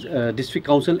Autonomous District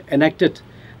Council enacted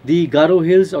the Garo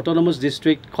Hills Autonomous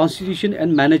District Constitution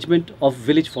and Management of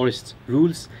Village Forests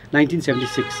Rules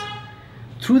 1976.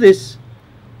 Through this,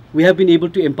 we have been able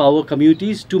to empower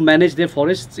communities to manage their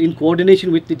forests in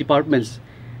coordination with the departments.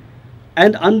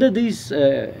 And under this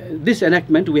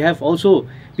enactment, we have also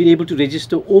been able to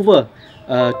register over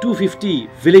 250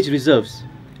 village reserves.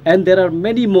 And there are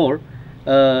many more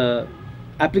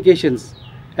applications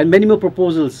and many more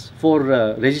proposals for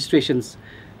registrations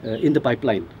in the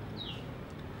pipeline.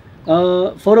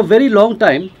 For a very long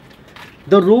time,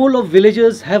 the role of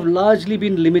villagers have largely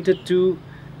been limited to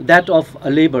that of a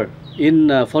labor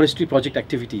in forestry project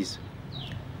activities.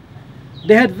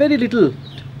 They had very little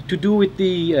to do with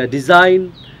the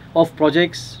design of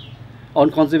projects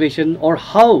on conservation or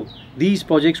how these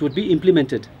projects would be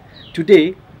implemented.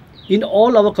 Today, in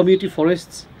all our community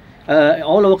forests,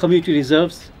 all our community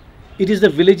reserves, it is the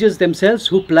villagers themselves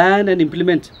who plan and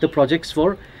implement the projects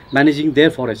for managing their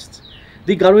forests.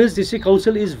 The Garo Hills District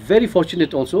Council is very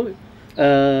fortunate also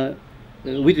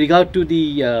with regard to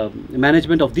the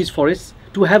management of these forests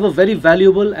to have a very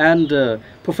valuable and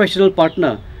professional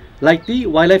partner like the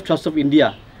Wildlife Trust of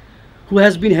India, who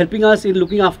has been helping us in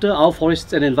looking after our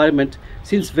forests and environment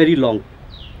since very long.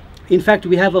 In fact,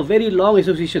 we have a very long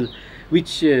association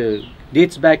which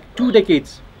dates back 2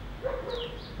 decades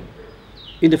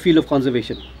in the field of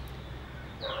conservation.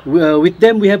 With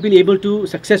them, we have been able to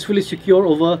successfully secure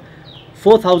over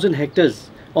 4,000 hectares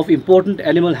of important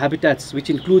animal habitats, which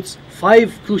includes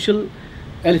 5 crucial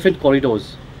elephant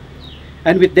corridors.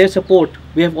 And with their support,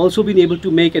 we have also been able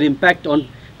to make an impact on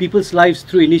people's lives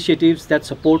through initiatives that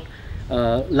support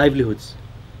livelihoods.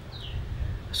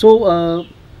 So,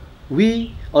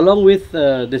 we, along with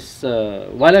this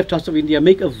Wildlife Trust of India,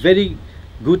 make a very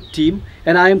good team,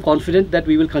 and I am confident that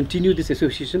we will continue this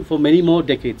association for many more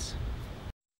decades.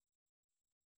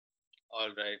 All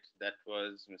right, that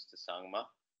was Mr. Sangma.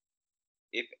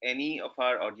 If any of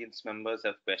our audience members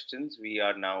have questions, we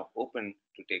are now open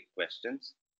to take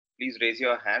questions. Please raise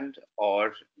your hand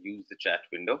or use the chat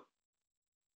window.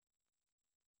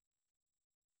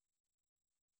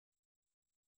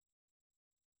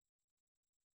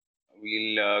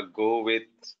 We'll go with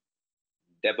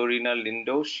Deborina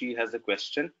Lindo. She has a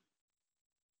question.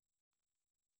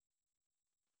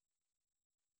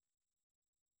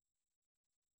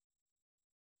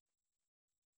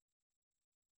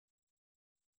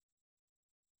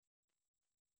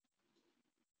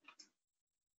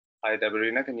 Hi,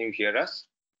 Deborina, can you hear us?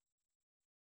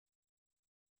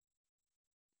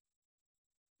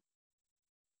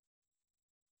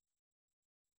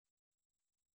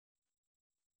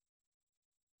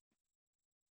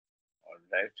 All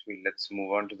right, let's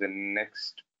move on to the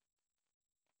next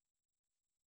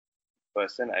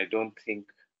person. I don't think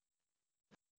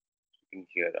you can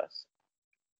hear us.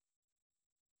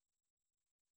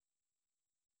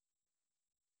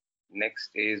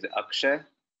 Next is Akshay.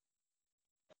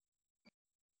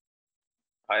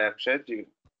 Hi, Akshay. Do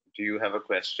you have a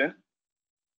question?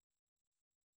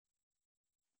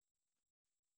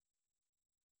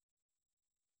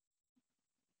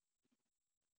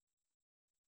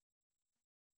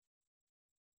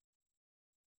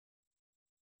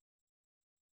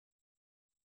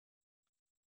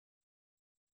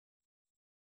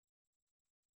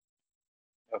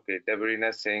 Okay, Deborina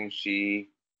is saying she.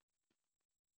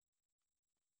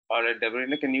 All right,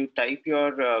 Deborina, can you type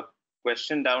your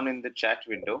question down in the chat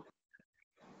window?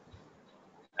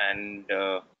 And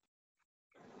the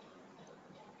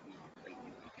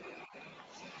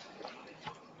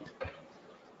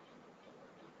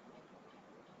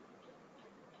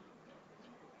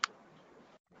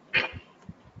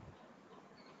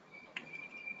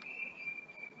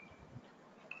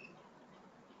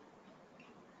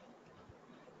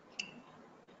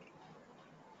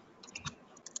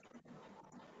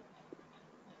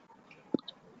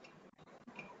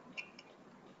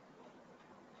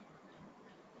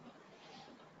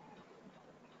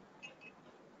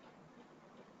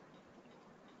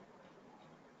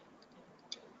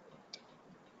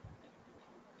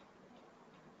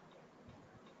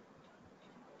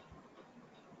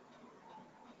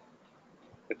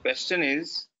question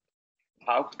is,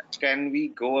 how can we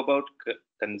go about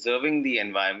conserving the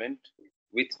environment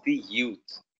with the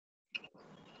youth?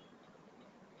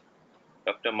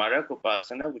 Dr. Marak,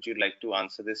 Upasana, would you like to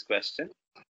answer this question?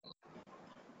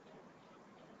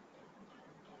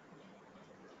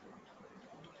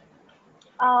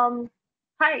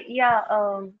 Hi, yeah,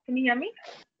 can you hear me?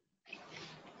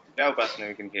 Yeah, Upasana,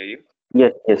 we can hear you.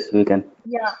 Yes, we can.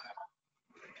 Yeah.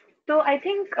 So I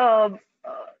think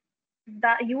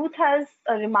that youth has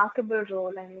a remarkable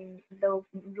role. I mean, the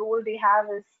role they have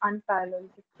is unparalleled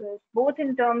because both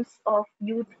in terms of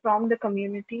youth from the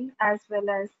community as well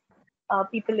as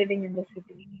people living in the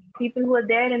city. People who are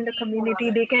there in the community,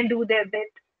 they can do their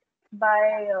bit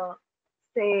by,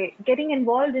 say, getting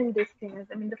involved in these things.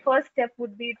 I mean, the first step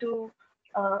would be to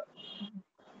uh,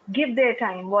 give their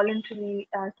time voluntarily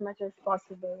as much as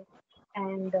possible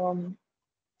and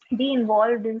be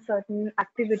involved in certain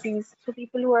activities. So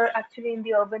people who are actually in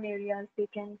the urban areas, they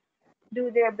can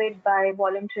do their bit by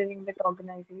volunteering with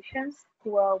organizations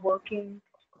who are working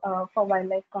for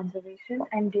wildlife conservation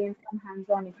and gain some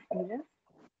hands-on experience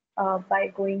by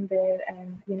going there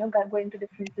and going to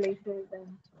different places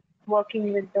and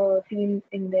working with the team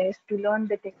in there to learn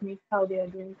the techniques, how they are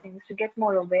doing things, to get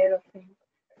more aware of things.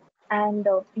 And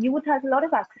youth has a lot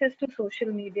of access to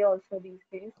social media also these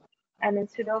days. And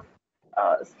instead of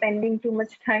spending too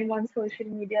much time on social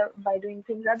media by doing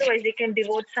things, otherwise they can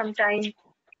devote some time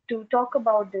to talk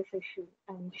about this issue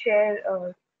and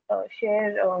share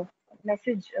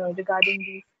message regarding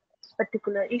these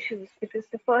particular issues. Because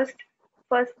the first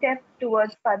step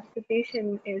towards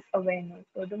participation is awareness.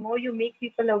 So the more you make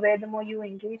people aware, the more you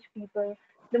engage people,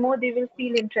 the more they will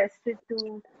feel interested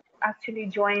to actually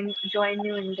join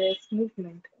you in this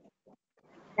movement.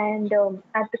 And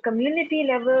at the community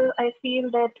level, I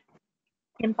feel that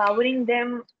empowering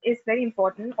them is very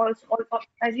important. Also,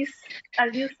 as you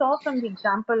saw from the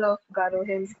example of Garo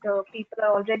Hills, the people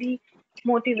are already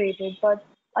motivated, but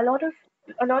a lot of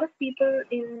people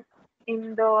in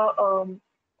the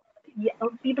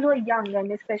people who are young,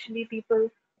 and especially people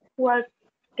who are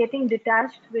getting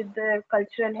detached with their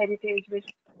cultural heritage, which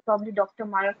probably Dr.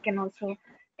 Marak can also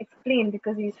explain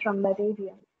because he's from that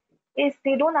area, is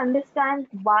they don't understand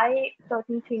why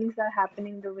certain things are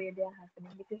happening the way they are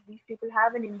happening, because these people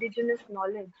have an indigenous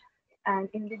knowledge and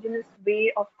indigenous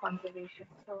way of conservation.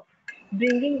 So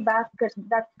bringing back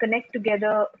that connect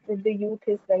together with the youth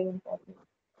is very important.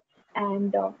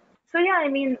 And so yeah, I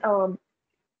mean,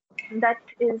 that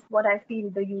is what I feel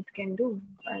the youth can do.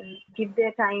 Give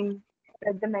their time,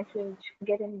 spread the message,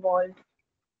 get involved.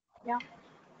 Yeah.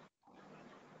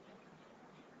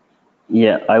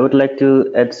 Yeah, I would like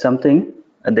to add something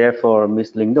there for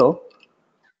Miss Lindo.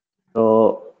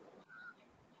 So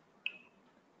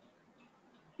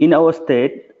in our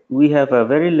state, we have a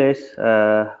very less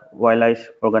wildlife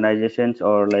organizations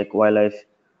or like wildlife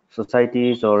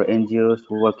societies or NGOs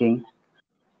working.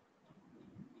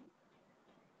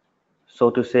 So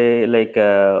to say, like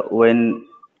when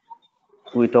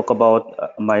we talk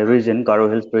about my region, Garo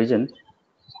Hills region,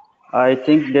 I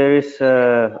think there is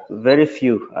very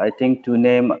few. I think to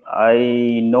name,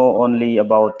 I know only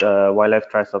about Wildlife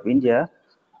Trust of India.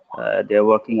 They're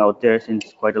working out there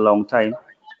since quite a long time.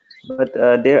 But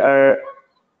there are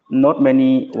not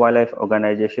many wildlife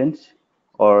organizations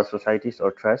or societies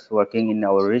or trusts working in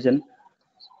our region.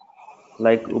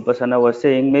 Like Upasana was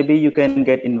saying, maybe you can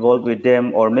get involved with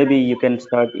them, or maybe you can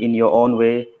start in your own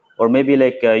way, or maybe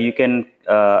like you can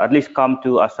at least come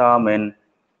to Assam and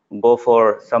go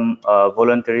for some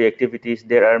voluntary activities.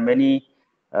 There are many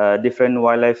different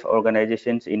wildlife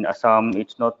organizations in Assam.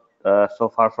 It's not so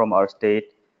far from our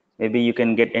state. Maybe you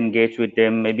can get engaged with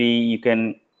them. Maybe you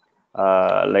can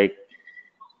like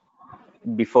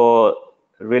before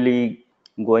really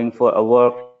going for a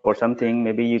work or something,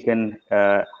 maybe you can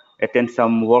attend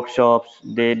some workshops.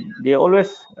 They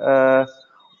always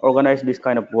organize this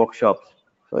kind of workshops.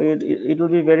 So it will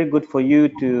be very good for you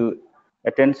to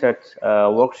attend such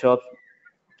workshops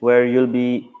where you'll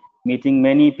be meeting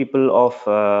many people of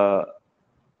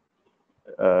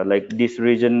like this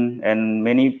region and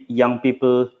many young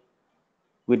people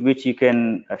with which you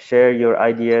can share your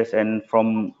ideas, and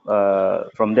from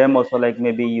them also, like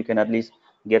maybe you can at least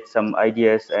get some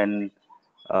ideas, and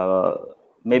uh,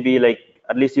 maybe like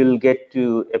at least you'll get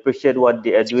to appreciate what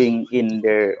they are doing in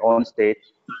their own state.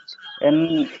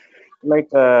 And like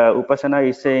Upasana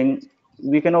is saying,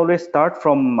 we can always start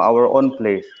from our own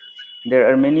place.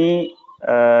 There are many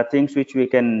things which we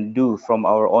can do from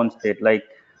our own state. Like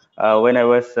when I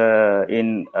was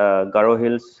in Garo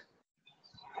Hills,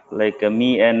 like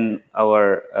me and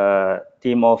our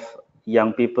team of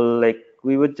young people, like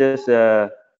we would just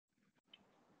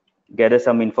gather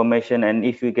some information, and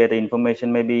if we get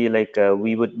information, maybe like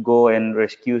we would go and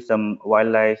rescue some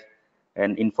wildlife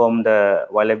and inform the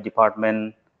wildlife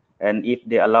department. And if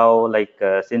they allow, like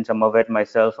since I'm a vet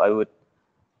myself, I would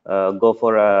go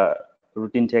for a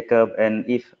routine checkup, and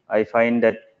if I find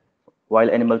that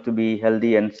wild animal to be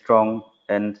healthy and strong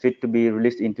and fit to be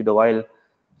released into the wild,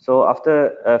 so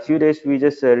after a few days we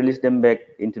just release them back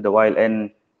into the wild. And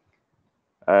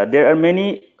there are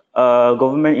many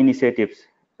government initiatives,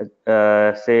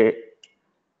 say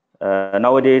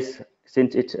nowadays,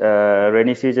 since it's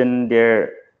rainy season,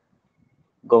 their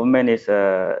government is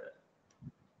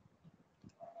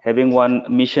having one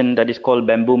mission that is called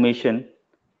bamboo mission.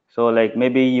 So like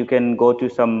maybe you can go to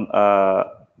some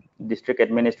district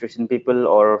administration people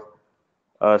or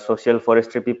social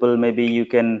forestry people. Maybe you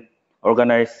can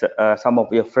organize some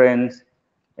of your friends,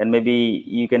 and maybe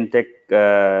you can take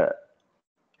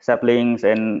saplings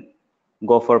and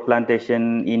go for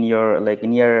plantation in your, like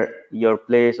near your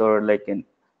place, or like in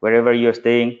wherever you're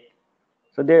staying.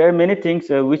 So there are many things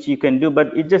which you can do,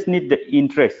 but it just need the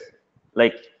interest.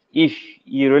 Like if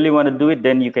you really want to do it,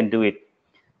 then you can do it.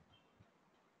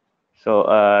 So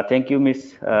thank you,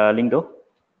 Miss Lindo.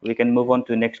 We can move on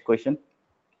to next question.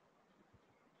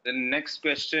 The next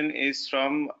question is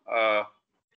from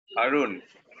Arun,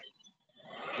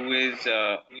 who is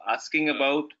asking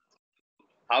about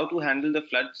how to handle the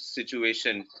flood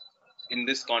situation in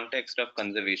this context of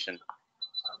conservation.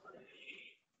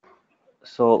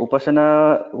 So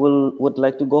Upasana would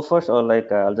like to go first, or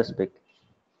like I'll just pick.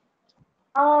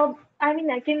 I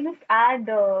mean, I can just add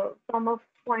from a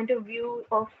point of view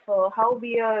of how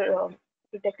we are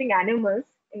protecting animals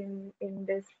in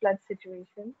this flood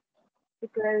situation,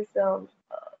 because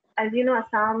as you know,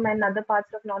 Assam and other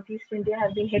parts of Northeast India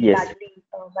have been hit Yes. badly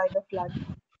by the flood.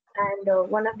 And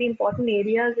one of the important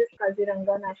areas is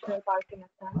Kaziranga National Park in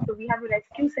Assam. So we have a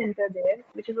rescue center there,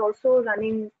 which is also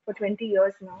running for 20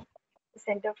 years now, the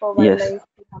Center for Yes. Wildlife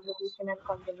Rehabilitation and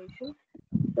Conservation.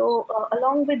 So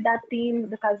along with that team,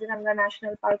 the Kaziranga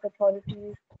National Park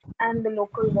authorities and the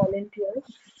local volunteers.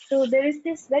 So there is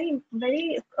this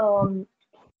very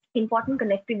important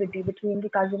connectivity between the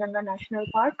Kaziranga National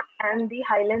Park and the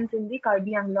highlands in the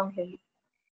Karbi Anglong Hills.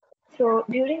 So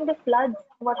during the floods,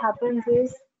 what happens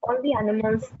is all the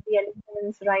animals, the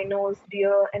elephants, rhinos,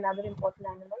 deer, and other important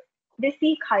animals, they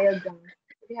seek higher ground.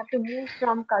 They have to move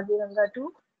from Kaziranga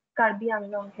to Karbi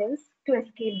Anglong Hills to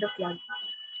escape the flood.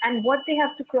 And what they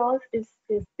have to cross is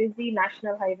this busy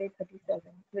National Highway 37,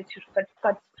 which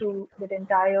cuts through the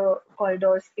entire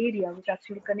corridors area, which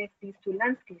actually connects these two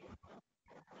landscapes.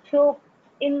 So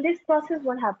in this process,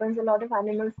 what happens? A lot of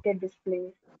animals get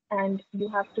displaced, and you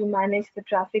have to manage the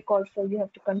traffic also. You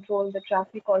have to control the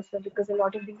traffic also because a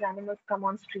lot of these animals come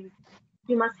on streets.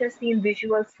 You must have seen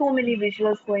visuals, so many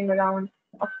visuals going around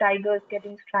of tigers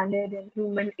getting stranded in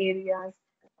human areas,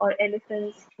 or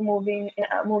elephants moving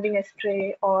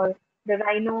astray, or the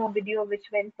rhino video which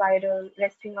went viral,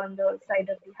 resting on the side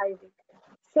of the highway.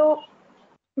 So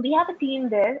we have a team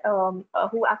there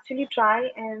who actually try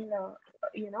and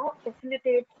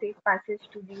facilitate safe passage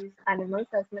to these animals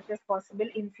as much as possible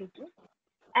in situ.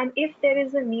 And if there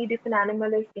is a need, if an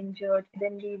animal is injured,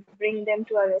 then we bring them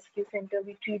to our rescue center,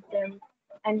 we treat them,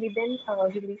 and we then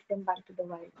release them back to the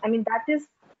wild. I mean, that is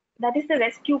the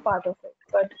rescue part of it.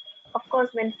 But of course,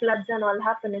 when floods and all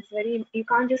happen, it's very you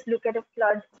can't just look at a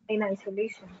flood in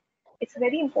isolation. It's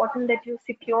very important that you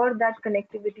secure that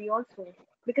connectivity also,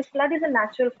 because flood is a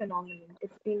natural phenomenon.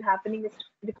 It's been happening. It's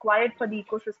required for the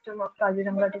ecosystem of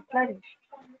Kaziranga to flourish.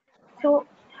 So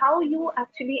how you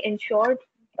actually ensured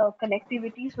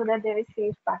connectivity so that there is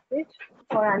safe passage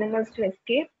for animals to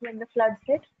escape when the floods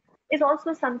hit is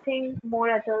also something more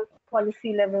at a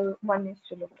policy level one needs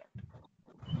to look at.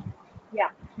 Yeah.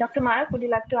 Dr. Marak, would you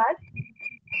like to add?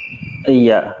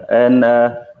 Yeah, and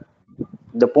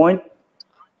the point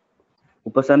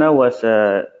Upasana was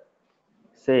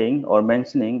saying or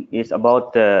mentioning is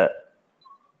about the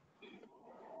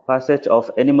passage of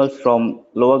animals from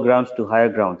lower grounds to higher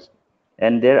grounds.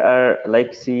 And there are,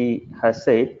 like she has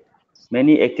said,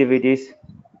 many activities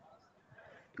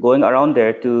going around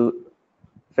there to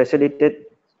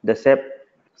facilitate the safe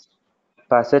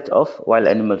passage of wild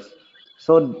animals.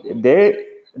 So there,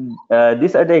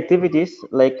 these are the activities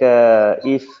like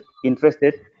if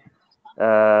interested,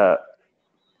 uh,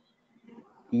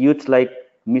 youths like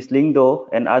Miss Lingdo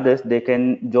and others, they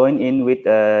can join in with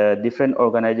different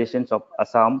organizations of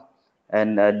Assam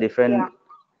and Yeah. different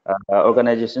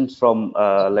organizations from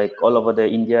like all over the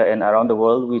India and around the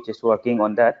world, which is working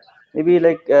on that. Maybe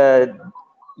like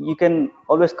you can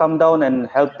always come down and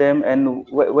help them. And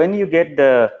when you get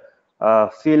the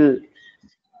field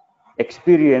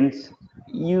experience,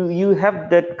 you have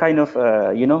that kind of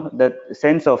that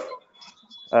sense of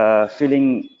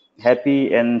feeling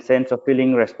happy and sense of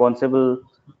feeling responsible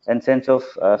and sense of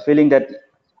feeling that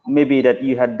maybe that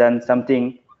you had done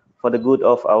something for the good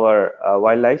of our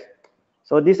wildlife.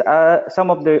 So these are some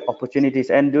of the opportunities,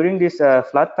 and during this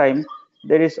flood time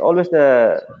there is always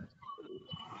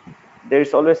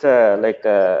like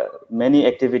many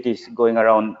activities going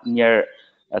around near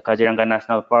Kaziranga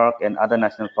National Park and other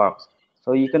national parks.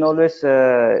 So you can always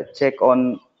check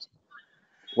on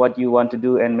what you want to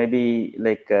do, and maybe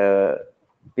like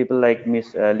people like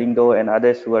Miss Lingdo and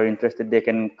others who are interested, they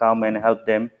can come and help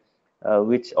them,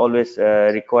 which always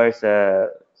requires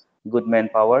good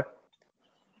manpower.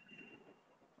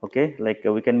 Okay, like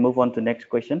we can move on to next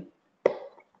question.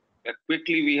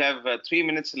 Quickly, we have 3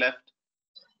 minutes left.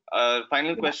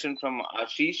 Final question from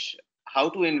Ashish. How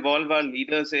to involve our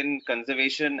leaders in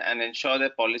conservation and ensure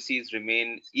that policies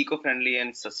remain eco-friendly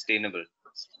and sustainable?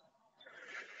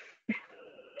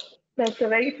 That's a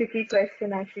very tricky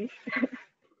question, actually,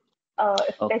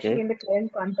 especially Okay. in the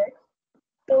current context.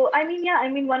 So, I mean, yeah, I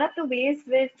mean, one of the ways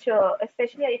which,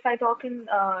 especially if I talk in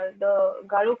the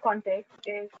Garo context,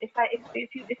 is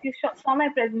if you saw my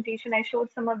presentation, I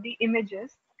showed some of the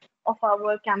images of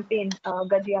our campaign,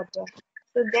 Gajiyatra.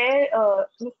 So there,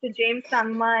 Mr. James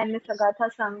Sangma and Ms. Agatha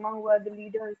Sangma, who are the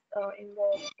leaders in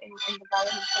the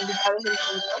Garo Hills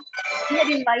area, we had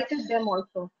invited them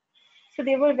also. So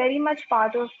they were very much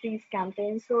part of these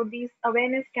campaigns. So these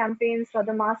awareness campaigns or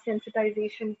the mass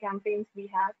sensitization campaigns we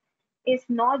have is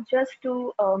not just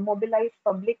to mobilize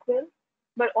public will,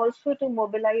 but also to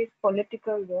mobilize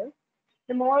political will.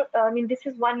 The more, I mean, this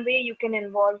is one way you can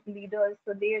involve leaders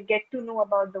so they get to know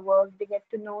about the work, they get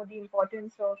to know the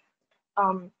importance of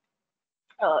um,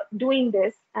 doing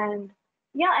this. And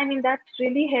yeah, I mean, that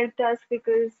really helped us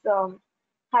because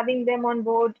having them on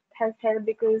board has helped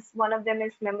because one of them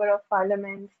is member of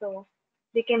parliament, so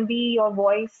they can be your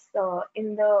voice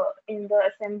in the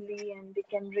assembly, and they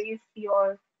can raise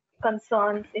your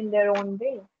concerns in their own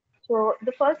way. So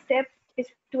the first step is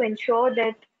to ensure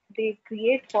that they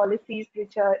create policies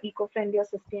which are eco-friendly or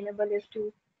sustainable, is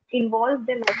to involve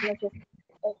them as much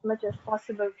as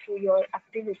possible through your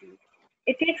activities.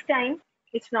 It takes time.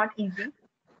 It's not easy.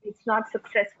 It's not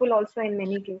successful also in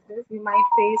many cases. You might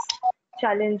face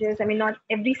challenges. I mean, not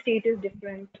every state is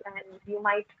different, and you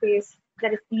might face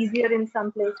that it's easier in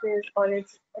some places, or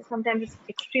it's sometimes it's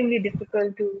extremely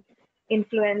difficult to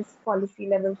influence policy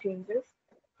level changes,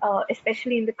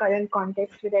 especially in the current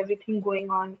context with everything going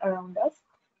on around us.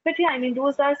 But yeah, I mean,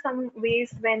 those are some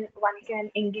ways when one can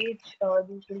engage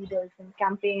these leaders in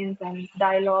campaigns and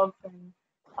dialogues and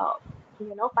uh,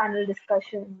 panel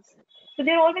discussions. So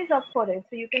they're always up for it.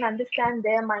 So you can understand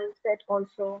their mindset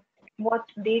also, what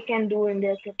they can do in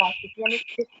their capacity. And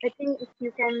if I think if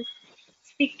you can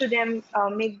speak to them,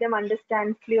 make them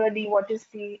understand clearly what is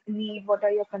the need, what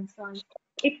are your concerns,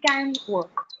 it can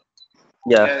work.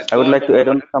 Yeah, Yeah, I would like Dr. to add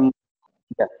on Marak.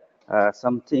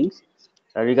 some things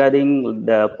regarding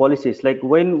the policies. Like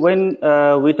when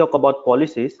we talk about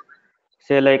policies,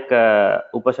 say like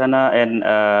Upasana and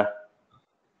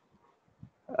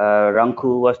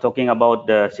Rangku was talking about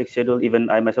the sixth schedule. Even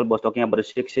I myself was talking about the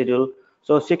sixth schedule.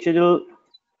 So sixth schedule,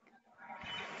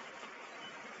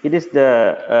 it is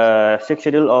the sixth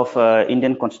schedule of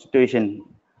Indian Constitution,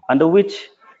 under which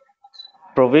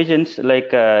provisions like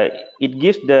it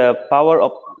gives the power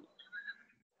of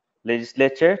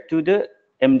legislature to the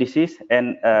MDCs,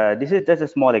 and this is just a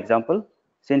small example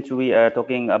since we are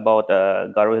talking about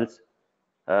Garo Hills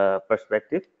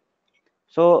perspective.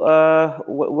 So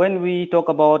when we talk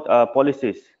about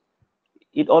policies,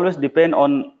 it always depends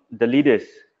on the leaders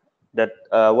that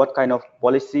what kind of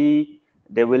policy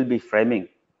they will be framing.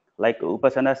 Like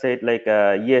Upasana said, like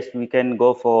yes, we can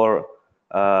go for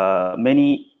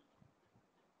many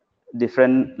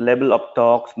different level of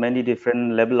talks, many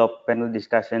different level of panel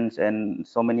discussions, and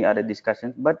so many other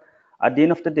discussions. But at the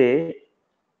end of the day,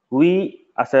 we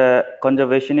as a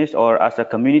conservationist or as a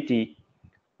community,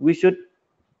 we should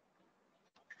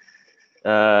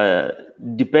uh,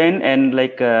 depend and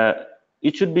like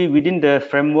it should be within the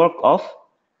framework of.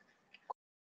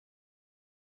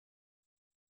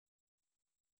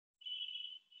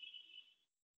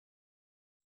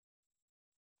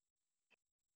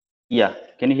 Yeah,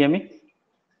 can you hear me?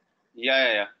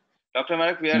 Yeah. Dr.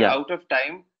 Marak, we are Yeah. out of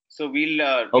time, so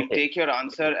we'll Okay. take your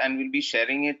answer and we'll be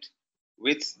sharing it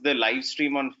with the live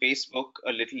stream on Facebook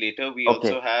a little later. We Okay.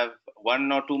 also have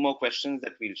one or two more questions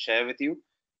that we'll share with you.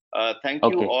 Thank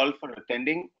you Okay. all for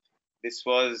attending. This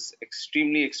was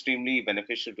extremely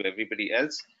beneficial to everybody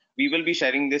else. We will be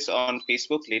sharing this on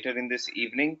Facebook later in this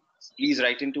evening. Please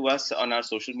write into us on our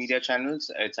social media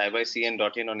channels. It's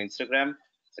IYCN.in on Instagram,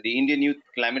 the Indian Youth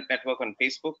Climate Network on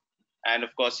Facebook, and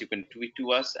of course, you can tweet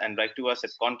to us and write to us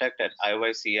at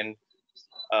contact@iycn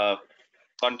uh,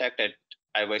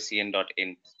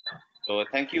 contact@iycn.in. So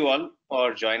thank you all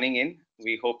for joining in.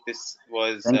 We hope this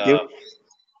was Thank you. of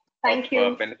Thank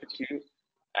you. benefit to you.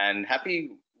 And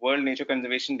happy World Nature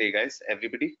Conservation Day, guys,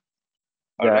 everybody.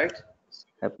 All Yeah. right.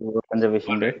 Happy World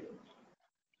Conservation All Day.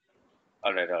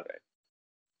 right. All right.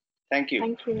 Thank you.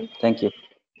 Thank you. Thank you.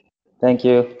 Thank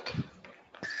you.